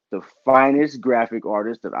hire the finest graphic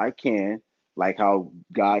artist that I can, like how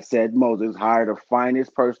God said Moses, hire the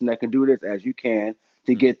finest person that can do this as you can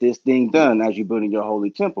to get this thing done as you're building your holy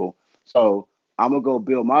temple. So I'm gonna go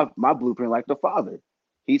build my blueprint like the Father.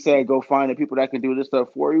 He said, go find the people that can do this stuff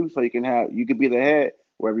for you, so you can be the head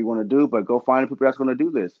wherever you want to do, but go find the people that's gonna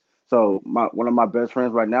do this. So one of my best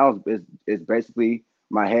friends right now is basically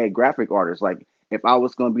my head graphic artist. Like if I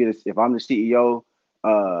was gonna be this, if I'm the CEO,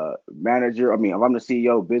 manager, I mean, if I'm the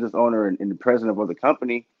CEO, business owner, and the president of the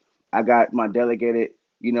company, I got my delegated,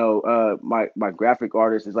 my graphic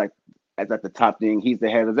artist is like at the top thing. He's the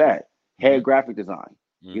head of that, Mm-hmm. head graphic design,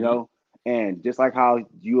 you Mm-hmm. know. And just like how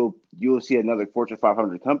you'll see another Fortune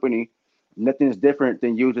 500 company, nothing's different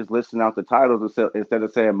than you just listing out the titles instead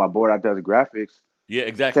of saying my board that does graphics, Yeah,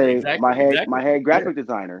 exactly, say exactly, exactly. my head Yeah, graphic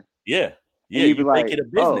designer, yeah, and yeah. you'd be You make like, it a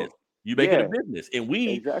business. oh You make it a yeah, business, and we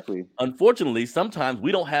exactly, unfortunately, sometimes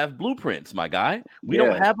we don't have blueprints, my guy. We don't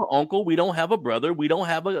yeah, have an uncle. We don't have a brother. We don't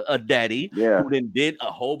have a daddy yeah, who then did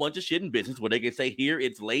a whole bunch of shit in business where they can say, here,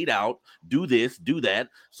 it's laid out, do this, do that.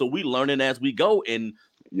 So we learning as we go. And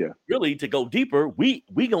yeah, really, to go deeper, we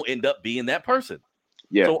gonna end up being that person.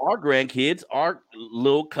 yeah, So our grandkids, our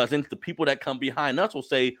little cousins, the people that come behind us will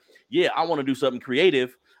say, yeah, I want to do something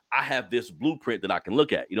creative. I have this blueprint that I can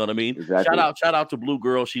look at. You know what I mean? exactly, Shout out to Blue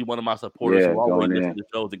Girl. She's one of my supporters yeah, who always going listen in. to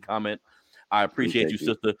shows and comment. I appreciate you, Appreciate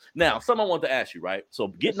you. sister. Now, something I want to ask you, right? So,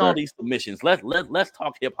 Yes, getting all sir. these submissions. Let's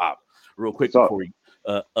talk hip hop real quick What's up?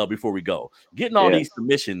 before we go. Getting all Yeah, these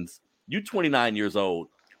submissions. You 29 years old.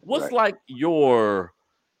 What's right. like your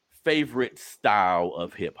favorite style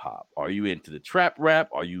of hip hop? Are you into the trap rap?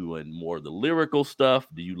 Are you in more of the lyrical stuff?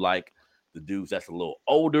 Do you like the dudes that's a little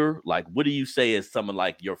older? Like, what do you say is some of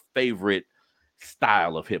like your favorite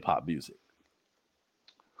style of hip hop music?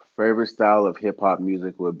 Favorite style of hip hop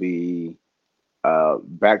music would be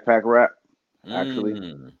backpack rap. Actually,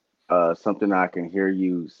 Mm, something I can hear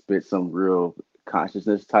you spit some real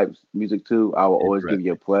consciousness type music to. I will always give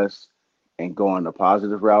you a interesting. plus and go on the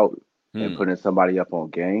positive route and Hmm. putting somebody up on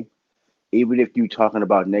game. Even if you talking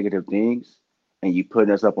about negative things and you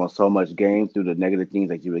putting us up on so much game through the negative things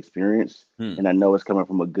that you experience, Hmm. and I know it's coming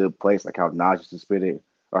from a good place, like how Nas used to spit it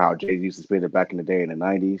or how Jay Z used to spit it back in the day in the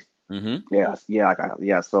 '90s. Mm-hmm. Yeah, yeah,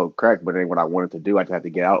 yeah. So correct, but then what I wanted to do, I just had to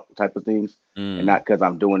get out type of things, and Mm. not because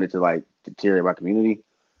I'm doing it to like deteriorate my community.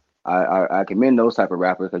 I commend those type of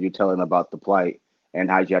rappers because you're telling about the plight and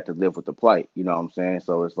how you have to live with the plight. You know what I'm saying?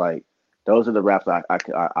 So it's like those are the raps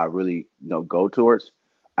I really go towards.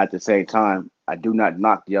 At the same time, I do not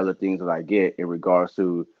knock the other things that I get in regards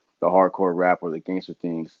to the hardcore rap or the gangster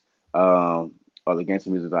things, or the gangster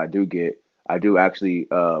music that I do get. I do actually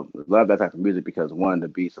love that type of music because one, the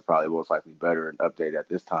beats are probably most likely better and updated at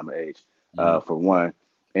this time of age, Mm-hmm. for one,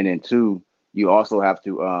 and then two, you also have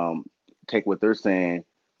to take what they're saying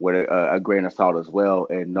with a grain of salt as well,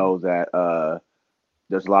 and know that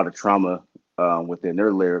there's a lot of trauma within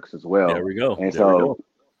their lyrics as There well. we go. And There we go. so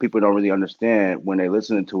people don't really understand when they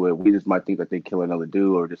listening to it. We just might think that they kill another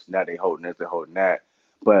dude or just that they holding this, they holding that,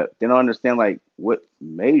 but they don't understand like what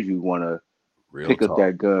made you want to Real pick up talk.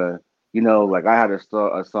 that gun. Like I had a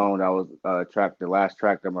song that was track the last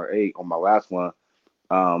track number 8 on my last one,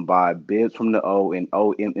 by Bibbs from the O and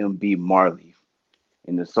OMMB Marley,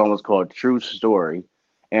 and the song was called True Story.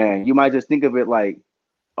 And you might just think of it like,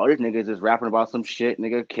 oh, this nigga is just rapping about some shit,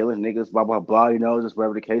 nigga, killing niggas, blah, blah, blah, just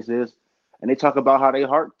whatever the case is. And they talk about how their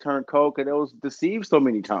heart turned cold because it was deceived so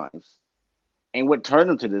many times. And what turned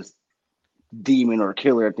them to this demon or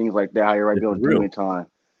killer and things like that, how you're right This there is on real. demon time.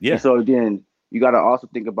 And Yeah. so again, you gotta also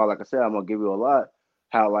think about, like I said, I'm gonna give you a lot,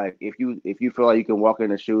 how like if you feel like you can walk in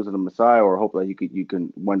the shoes of the Messiah or hope that you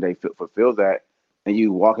can one day fulfill that, and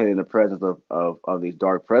you walking in the presence of these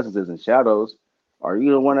dark presences and shadows, are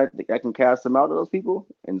you the one that can cast them out of those people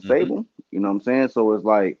and save Mm-hmm. them? You know what I'm saying? So it's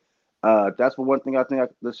like that's what one thing I think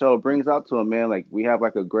the show brings out to them, man. Like we have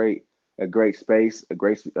like a great space, a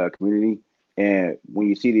great community, and when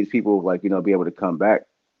you see these people like be able to come back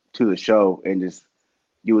to the show and just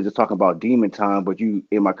you were just talking about demon time, but you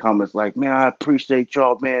in my comments like, man, I appreciate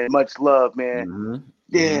y'all, man. Much love, man. Mm-hmm. Mm-hmm.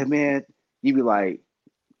 Yeah, man. You be like,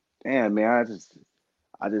 damn, man,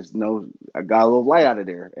 I just know I got a little light out of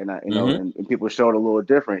there, and Mm-hmm. and people showed a little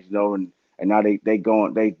difference, and now they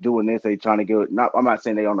doing this, they trying to get not. I'm not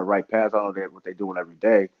saying they on the right path. I know that what they doing every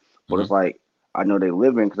day, but it's Mm-hmm. like I know they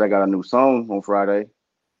living because I got a new song on Friday.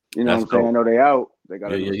 You know what That's I'm saying? I dope. know they out. They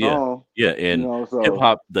got Yeah, a new yeah, yeah. song. Yeah. And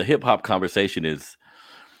So the hip hop conversation is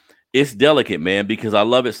it's delicate, man, because I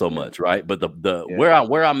love it so yeah, much, right? But the yeah,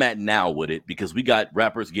 where I'm at now with it, because we got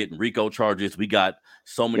rappers getting RICO charges, we got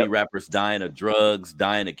so many yep, rappers dying of drugs,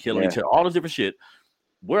 dying of killing yeah, each other, all this different shit.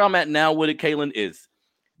 Where I'm at now with it, Kaylin, is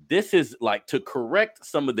this is like to correct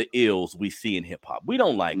some of the ills we see in hip hop. We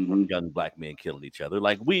don't like hmm, young black men killing each other.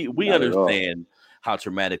 Like we not at all. understand how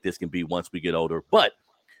traumatic this can be once we get older, but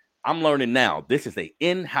I'm learning now this is a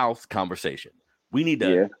in-house conversation. We need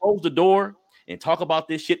to Yeah, close the door and talk about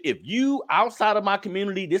this shit. If you outside of my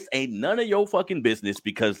community, this ain't none of your fucking business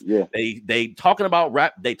because yeah, they talking about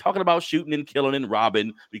rap, they talking about shooting and killing and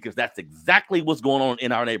robbing because that's exactly what's going on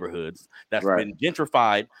in our neighborhoods. That's right, been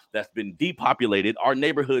gentrified, that's been depopulated. Our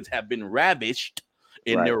neighborhoods have been ravished,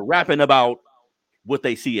 and right, they're rapping about what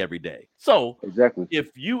they see every day. So Exactly.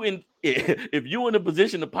 if you in a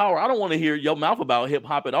position of power, I don't want to hear your mouth about hip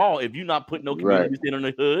hop at all. If you're not putting no Right. community center in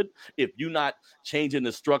the hood, if you're not changing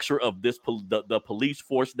the structure of the police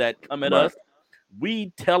force that come at Right. us,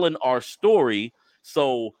 we telling our story.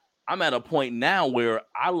 So I'm at a point now where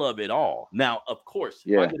I love it all. Now, of course,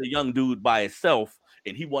 if I Yeah. get a young dude by himself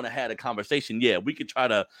and he want to have a conversation, yeah, we could try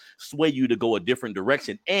to sway you to go a different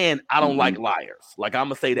direction. And I don't Hmm. like liars. Like I'm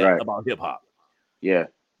gonna say that Right. about hip hop. Yeah.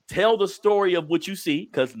 Tell the story of what you see,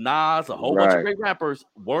 because Nas, a whole bunch of Right. great rappers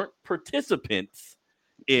weren't participants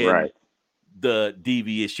in Right. the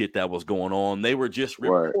devious shit that was going on. They were just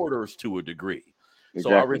Word. reporters to a degree.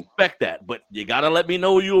 So I Exactly. respect that, but you gotta let me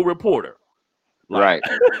know you're a reporter. Like,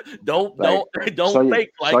 Right. don't Like, don't don't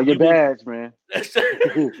fake show like your you was. badge, man.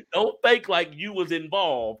 Don't fake like you was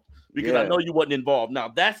involved, because I Yeah. know you wasn't involved. Now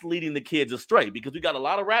that's leading the kids astray, because we got a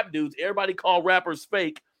lot of rap dudes. Everybody call rappers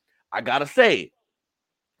fake. I gotta say,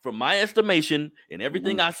 from my estimation and Hmm.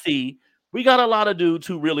 everything I see, we got a lot of dudes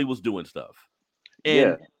who really was doing stuff.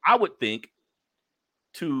 And Yeah. I would think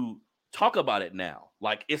to talk about it now,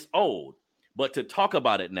 like it's old, but to talk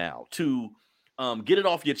about it now, to get it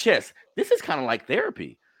off your chest, this is kind of like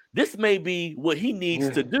therapy. This may be what he needs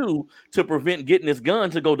Yeah. to do to prevent getting his gun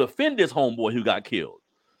to go defend his homeboy who got killed,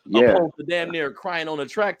 Yeah. opposed to damn near crying on the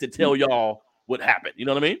track to tell y'all what happened. You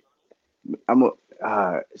know what I mean? I'm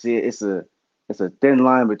a see. It's a thin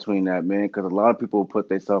line between that, man. Because a lot of people put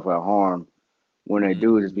themselves at harm when they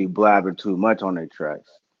do just be Mm, blabbing too much on their tracks,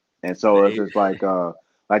 and so it's they, just like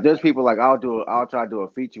there's people like I'll try to do a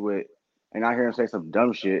feature with, and I hear him say some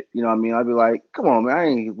dumb shit. You know what I mean? I'll be like, come on, man, I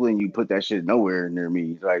ain't letting you put that shit nowhere near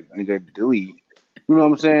me. Like, nigga, delete. You know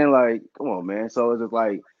what I'm saying? Like, come on, man. So it's just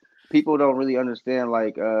like people don't really understand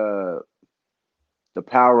like the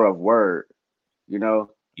power of word, you know,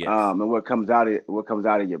 yes. and what comes out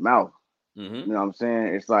of your mouth. Hmm. You know what I'm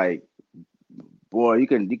saying? It's like, boy, you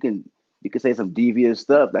can say some devious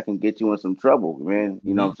stuff that can get you in some trouble, man.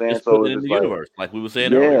 You know what Hmm. I'm saying? Just So putting it it's in the just like, universe, like we were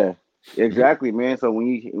saying earlier. yeah, exactly, man. So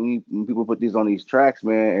when people put these on these tracks,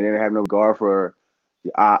 man, and they have no regard for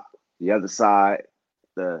the the other side,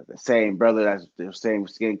 the same brother that's the same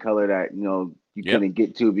skin color that you Yep. couldn't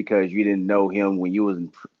get to because you didn't know him when you was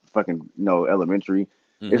in fucking elementary.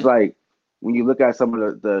 It's Hmm. like when you look at some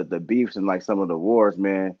of the beefs and like some of the wars,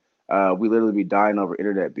 man. We literally be dying over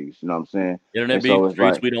internet beefs. You know what I'm saying? Internet And beef, so it's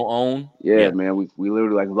streets like, we don't own. yeah, Yeah. man, we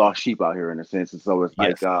literally like lost sheep out here in a sense. And so it's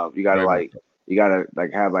like Yes. Very much so. you gotta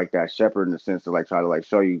like have like that shepherd in the sense to like try to like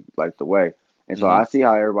show you like the way. And so Hmm. I see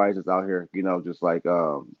how everybody's just out here, just like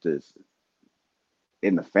just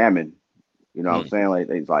in the famine. You know what I'm saying? Like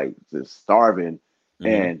they like just starving, Hmm.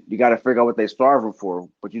 and you got to figure out what they're starving for,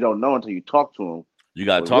 but you don't know until you talk to them You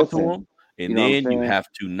got or to talk to listen. them, You and know what I'm then you saying? have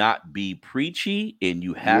to not be preachy, and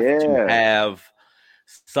you have to Yeah. have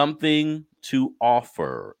something to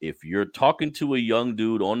offer. If you're talking to a young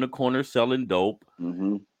dude on the corner selling dope,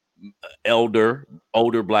 Hmm.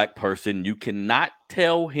 older black person, you cannot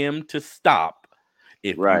tell him to stop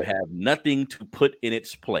if you Right. have nothing to put in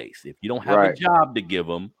its place. If you don't have a Right. job to give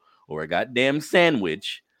him or a goddamn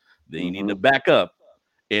sandwich, then you need to Hmm. back up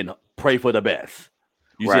and pray for the best.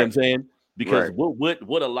 You see what Right. I'm saying? Because Right.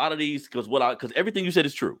 what a lot of these, because everything you said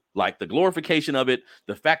is true. Like the glorification of it,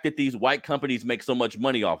 the fact that these white companies make so much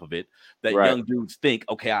money off of it, that Right. young dudes think,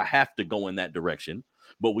 okay, I have to go in that direction.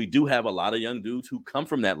 But we do have a lot of young dudes who come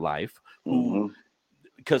from that life who, Hmm.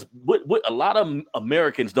 because what a lot of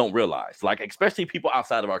Americans don't realize, like especially people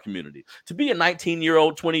outside of our community, to be a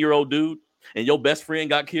 19-year-old, 20-year-old dude, and your best friend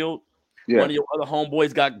got killed, one Yeah. of your other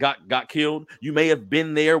homeboys got killed. You may have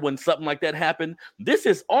been there when something like that happened. This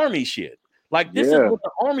is army shit. Like this is Yeah. what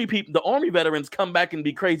the army people, the army veterans come back and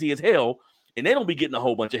be crazy as hell, and they don't be getting a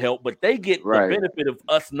whole bunch of help, but they get the Right. benefit of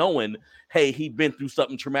us knowing, hey, he been through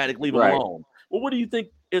something traumatic. Leave him Right. alone. Well, what do you think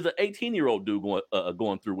is an 18-year-old dude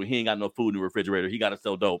going through when he ain't got no food in the refrigerator? He got to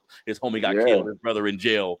sell dope. His homie got killed. Yeah. His brother in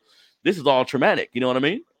jail. This is all traumatic. You know what I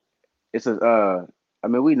mean? It's a I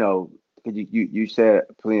mean, we know because you said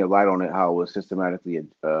plenty of light on it how it was systematically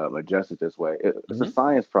adjusted this way. It's a Hmm.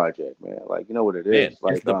 science project, man. Like, you know what it Man, is. it's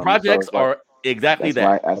Like, the and so projects it's like are exactly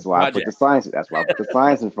that. A that's why I put the project. science. That's why I put the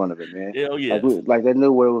science in front of it, man. Hell Like yes. like they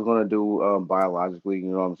knew what it was gonna do biologically.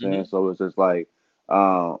 You know what I'm saying? Hmm. So it's just like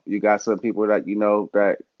you got some people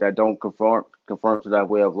that that don't conform to that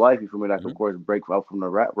way of life. You feel me? Like, of Hmm. course, break out from the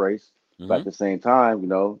rat race, but at Hmm. the same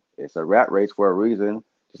time, it's a rat race for a reason.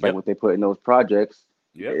 Just like Yep. what they put in those projects,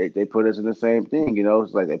 Yep. they put us in the same thing.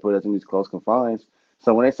 It's like they put us in these close confines.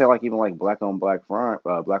 So when they say like even like black on black crime,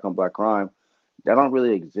 that don't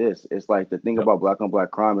really exist. It's like the thing Yep. about black on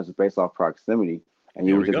black crime is based off proximity, and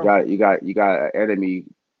There we go. you got an enemy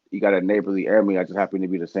a neighborly enemy that just happen to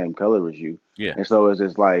be the same color as you. Yeah. And so it's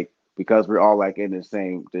just like because we're all like in the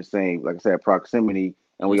same like I said proximity,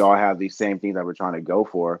 and we all have these same things that we're trying to go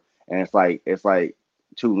for, and it's like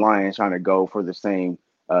two lions trying to go for the same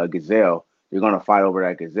gazelle. You're gonna fight over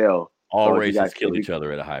that gazelle. All So you races got kill each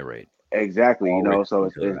other at a high rate. exactly, All races so kill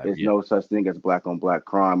each other at a high rate. it's Yeah. no such thing as black on black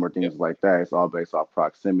crime or Yep. things like that. It's all based off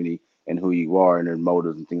proximity and who you are and their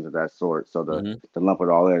motives and things of that sort. So Mm-hmm. the lump it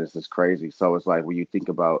all in is just crazy. So it's like when you think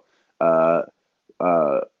about uh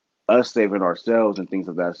uh us saving ourselves and things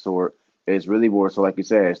of that sort, it's really more so like you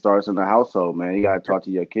said, it starts in the household, man. You gotta Yep. talk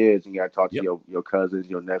to your kids and you gotta talk to Yep. your cousins,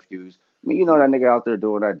 your nephews. I mean, you know that nigga out there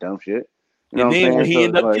doing that dumb shit. You know And what I'm then when saying? he So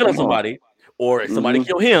end it's up like, killing come on. somebody, or somebody Hmm.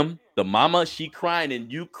 kill him, the mama, she crying,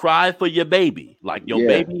 and you cry for your baby. Like your Yeah,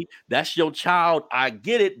 baby, that's your child. I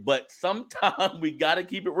get it, but sometimes we gotta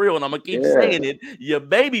keep it real. And I'm gonna keep yeah, saying it. Your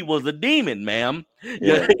baby was a demon, ma'am. Your,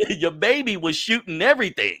 yeah. your baby was shooting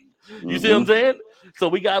everything. You see what I'm Hmm. saying? So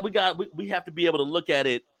we have to be able to look at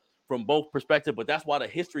it from both perspectives. But that's why the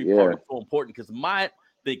history part Yeah. is so important. Because my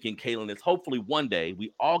thinking, Kaylin, is hopefully one day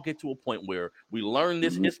we all get to a point where we learn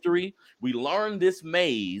this Hmm. history, we learn this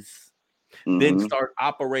maze, then Hmm. start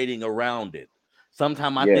operating around it.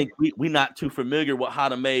 Sometimes I Yeah. think we not too familiar with how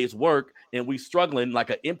the maze work, and we struggling.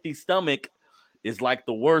 Like an empty stomach is like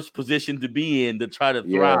the worst position to be in to try to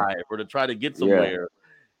Yeah. thrive or to try to get Yeah. somewhere.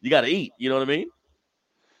 You got to eat. You know what I mean?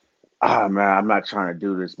 Ah man, I'm not trying to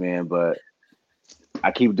do this, man, but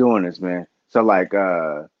I keep doing this, man. So like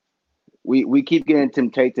we keep getting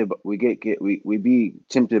tempted, we be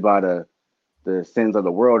tempted by the sins of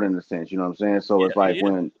the world in a sense, you know what I'm saying? So Yeah, it's like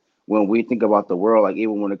yeah. when we think about the world, like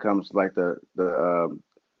even when it comes to like the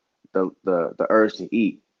urge to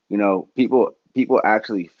eat. You know, people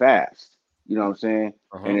actually fast. You know what I'm saying?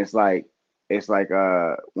 Uh And huh. it's like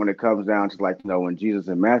when it comes down to like when Jesus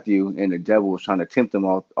and Matthew and the devil was trying to tempt them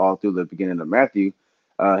all through the beginning of Matthew,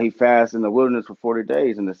 he fasted in the wilderness for 40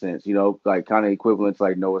 days in a sense. You know, like kind of equivalent to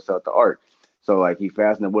like Noah set the ark. So like he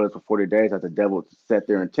fasted in the wilderness for 40 days as the devil sat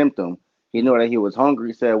there and tempt him. He knew that he was hungry.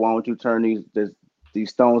 He said, "Why don't you turn these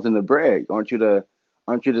stones into bread? Aren't you the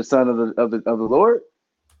son of the Lord?"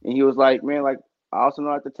 And he was like, man, like I also know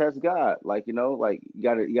how to test God. Like, like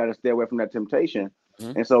you gotta stay away from that temptation.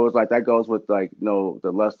 Hmm. And so it's like that goes with like, the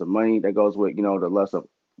lust of money, that goes with, the lust of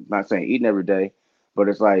not saying eating every day, but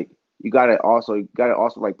it's like you gotta also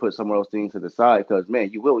like put some of those things to the side because man,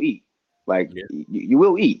 you will eat. Like Yeah. you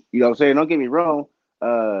will eat. You know what I'm saying? Don't get me wrong.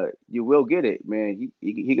 You will get it, man.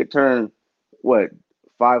 He could turn what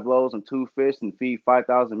 5 loaves and 2 fish and feed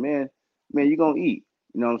 5,000 men. Man, you gonna eat.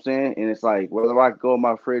 You know what I'm saying? And it's like whether I go in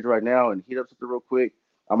my fridge right now and heat up something real quick,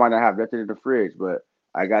 I might not have nothing in the fridge, but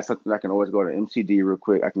I got something I can always go to MCD real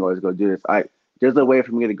quick. I can always go do this. There's a way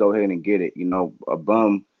for me to go ahead and get it. You know, a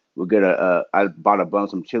bum will get I bought a bum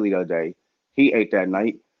some chili the other day. He ate that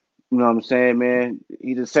night. You know what I'm saying, man?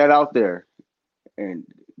 He just sat out there and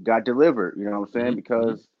got delivered. You know what I'm saying? Hmm. Hmm.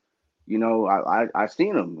 Because I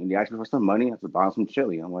seen him and he asked me for some money. I said buy him some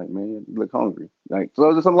chili. I'm like, man, you look hungry. Like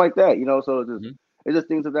so, just something like that. You know, so Hmm. it's just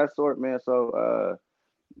things of that sort, man. So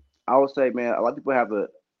I would say, man, a lot of people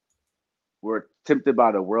we're tempted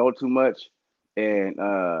by the world too much, and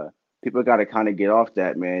people got to kind of get off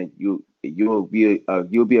that, man. You'll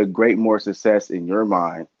be a great more success in your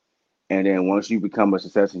mind, and then once you become a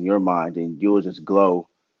success in your mind, then you'll just glow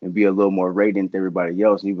and be a little more radiant than everybody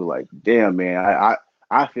else. And you be like, damn, man,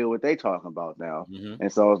 I feel what they talking about now. Hmm.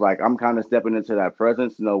 And so it's like I'm kind of stepping into that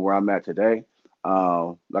presence, where I'm at today.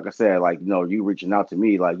 Like I said, like you reaching out to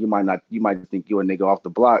me, like you might just think you're a nigga off the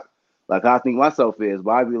block, like I think myself is,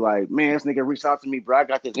 but I'd be like, man, this nigga reached out to me, bro. I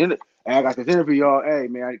got this interview, y'all. Hey,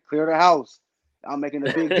 man, I clear the house. I'm making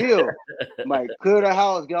a big deal. I'm like, clear the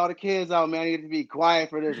house, get all the kids out, man. I need to be quiet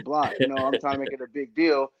for this block. I'm trying to make it a big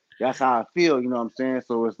deal. That's how I feel, you know what I'm saying?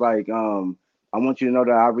 So it's like, I want you to know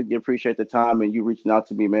that I really appreciate the time and you reaching out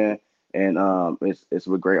to me, man. And it's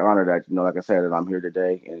with great honor that, like I said, that I'm here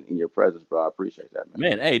today and in your presence, bro. I appreciate that,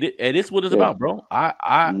 man. Man, hey, hey, this is what it's Yeah. about, bro.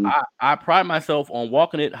 Hmm. I pride myself on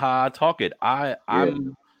walking it how I talk it. Yeah.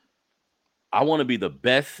 I want to be the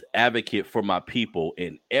best advocate for my people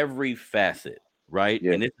in every facet, right?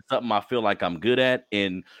 Yeah. And this is something I feel like I'm good at.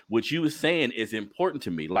 And what you were saying is important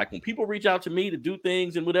to me. Like when people reach out to me to do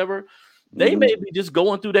things and whatever, they Hmm. may be just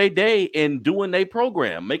going through their day and doing their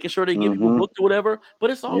program, making sure they get people Hmm. booked or whatever. But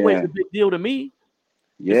it's always Yeah. a big deal to me.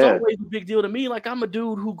 It's Yeah. always a big deal to me. Like I'm a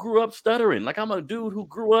dude who grew up stuttering. Like I'm a dude who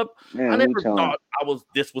grew up. I Man, let me never tell him. thought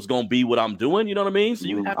this was gonna be what I'm doing. You know what I mean? So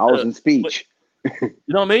you have I was to, in but speech. you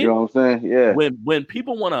know what I You mean? know what I'm saying? Yeah. When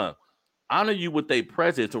people want to honor you with their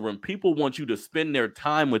presence, or when people want you to spend their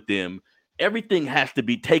time with them everything has to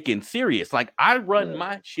be taken serious. Like I run Right.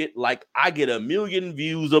 my shit like I get 1 million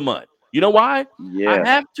views a month. You know why? I Yeah,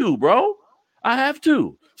 have to, bro. I have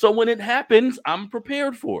to. So when it happens, I'm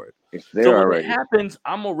prepared for it. it's So there when it already. happens,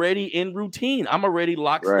 I'm already in routine. I'm already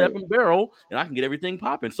lock, step, Right. and barrel, and I can get everything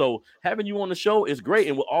popping. So having you on the show is great.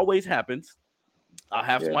 And what always happens, I'll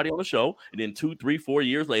have Yeah. somebody on the show, and then 2, 3, 4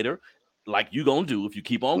 years later, like you gonna do, if you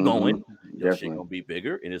keep on Mm-hmm. going, your shit Definitely. gonna be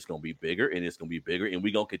bigger, and it's gonna be bigger, and it's gonna be bigger, and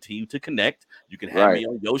we gonna continue to connect. You can have Right. me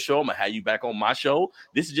on your show. I'm gonna have you back on my show.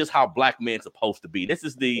 This is just how black men supposed to be. This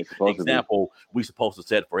is the It's supposed to be. example we supposed to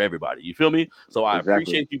set for everybody. You feel me? So I Exactly.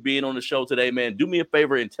 appreciate you being on the show today, man. Do me a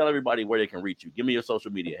favor and tell everybody where they can reach you. Give me your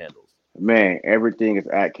social media handles. Man, everything is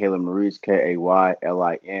at Kaylin Maurice, Kaylin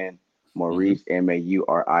Mm-hmm, Maurice, Maurice.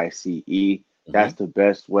 mm-hmm. That's the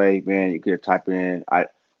best way, man. You could type in.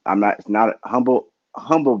 I'm not. It's not a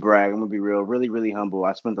humble brag. I'm gonna be real, really, really humble.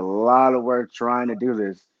 I spent a lot of work trying to do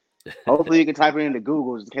this. Hopefully, you can type it into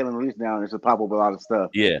Google, just Kaylin Maurice now, and it's a pop up a lot of stuff.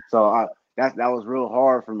 Yeah, So that was real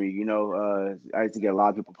hard for me. I used to get a lot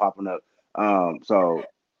of people popping up. So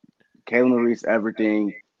Kaylin Maurice,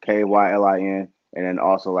 everything, Kaylin, and then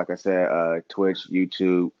also, like I said, Twitch,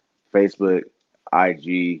 YouTube, Facebook,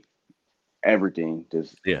 IG, everything.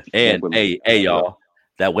 Just yeah. connect And with me. hey, Let's go. y'all,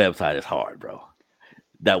 that website is hard, bro.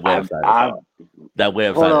 That website is I hard. That hold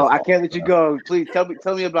website is on. I hard, can't let you bro. go. Please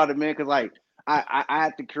tell me about it, man. Cause like I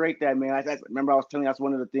had to create that, man. Remember I was telling you that's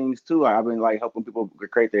one of the things too. I've been like helping people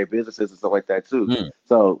create their businesses and stuff like that too. Mm.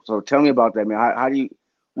 So tell me about that, man. How do you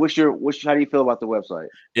how do you feel about the website?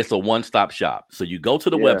 It's a one-stop shop. So you go to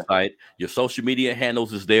the Yeah, website, your social media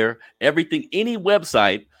handles is there. Everything, any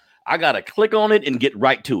website, I gotta click on it and get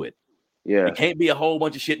right to it. yeah. It can't be a whole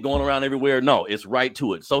bunch of shit going around everywhere. No, it's right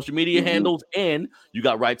to it. Social media Mm-hmm. handles, and you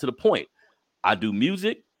got right to the point. I do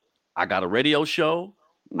music. I got a radio show.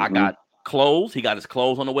 I Mm-hmm. got clothes. He got his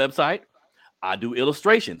clothes on the website. I do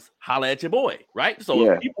illustrations. Holla at your boy, right? So if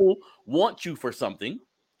Yeah, people want you for something,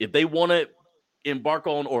 if they want to embark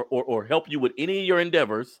on or help you with any of your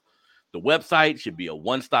endeavors, the website should be a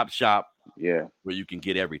one-stop shop yeah. where you can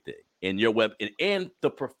get everything in your web and the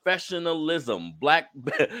professionalism. Black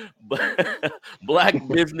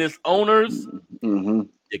business owners, Mm-hmm.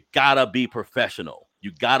 you gotta be professional.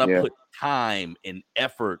 You gotta Yeah. put time and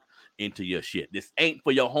effort into your shit. This ain't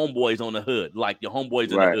for your homeboys on the hood, like your homeboys in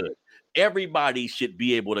the Right. hood. Everybody should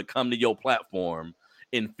be able to come to your platform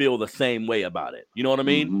and feel the same way about it. You know what I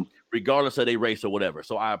mean? Mm-hmm. Regardless of their race or whatever.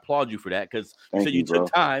 So I applaud you for that because you Thank said you you, took bro.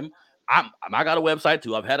 time. I got a website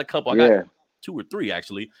too. I've had a couple. I got Yeah. 2 or 3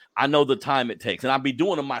 actually. I know the time it takes, and I be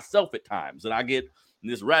doing them myself at times. And I get in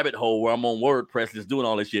this rabbit hole where I'm on WordPress just doing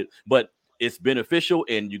all this shit. But it's beneficial,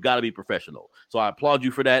 and you got to be professional. So I applaud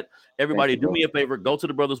you for that. Thank Everybody, you, do bro. me a favor: go to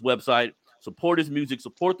the brother's website, support his music,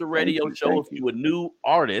 support the Thank radio you. show. Thank If you. you a new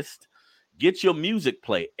artist, get your music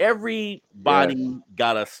play. Yes. Everybody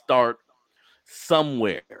gotta start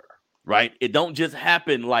somewhere, right? It don't just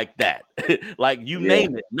happen like that. Like you Yeah.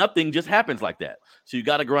 name it, nothing just happens like that. So you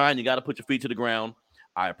got to grind. You got to put your feet to the ground.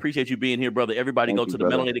 I appreciate you being here, brother. Everybody go Thank you, to the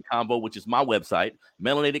brother. Melanated Convo, which is my website.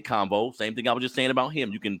 Melanated Convo. Same thing I was just saying about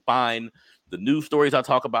him. You can find the news stories I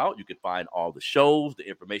talk about. You can find all the shows, the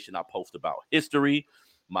information I post about history.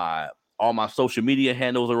 My all my social media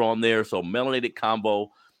handles are on there. So Melanated Convo.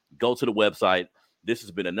 Go to the website. This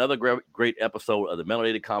has been another great episode of the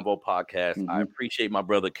Melanated Convo podcast. I Mm-hmm. appreciate my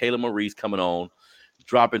brother Kaylin Maurice coming on,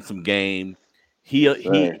 dropping some game. Yes,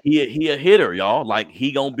 sir. He a hitter, y'all. Like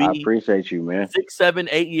he gonna I be appreciate you, man. 6, 7,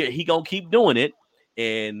 8 years. He gonna keep doing it,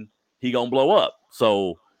 and he gonna blow up.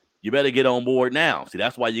 So you better get on board now. See,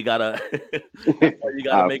 that's why you gotta that's why you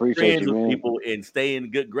gotta I make appreciate friends you, with man. people and stay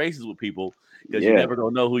in good graces with people because you Yeah. never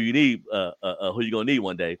gonna know who you need, who you gonna need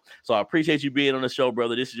one day. So I appreciate you being on the show,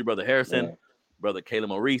 brother. This is your brother Harrison, Man. brother Kaylin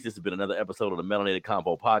Maurice. This has been another episode of the Melanated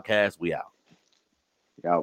Convo podcast. We out. Y'all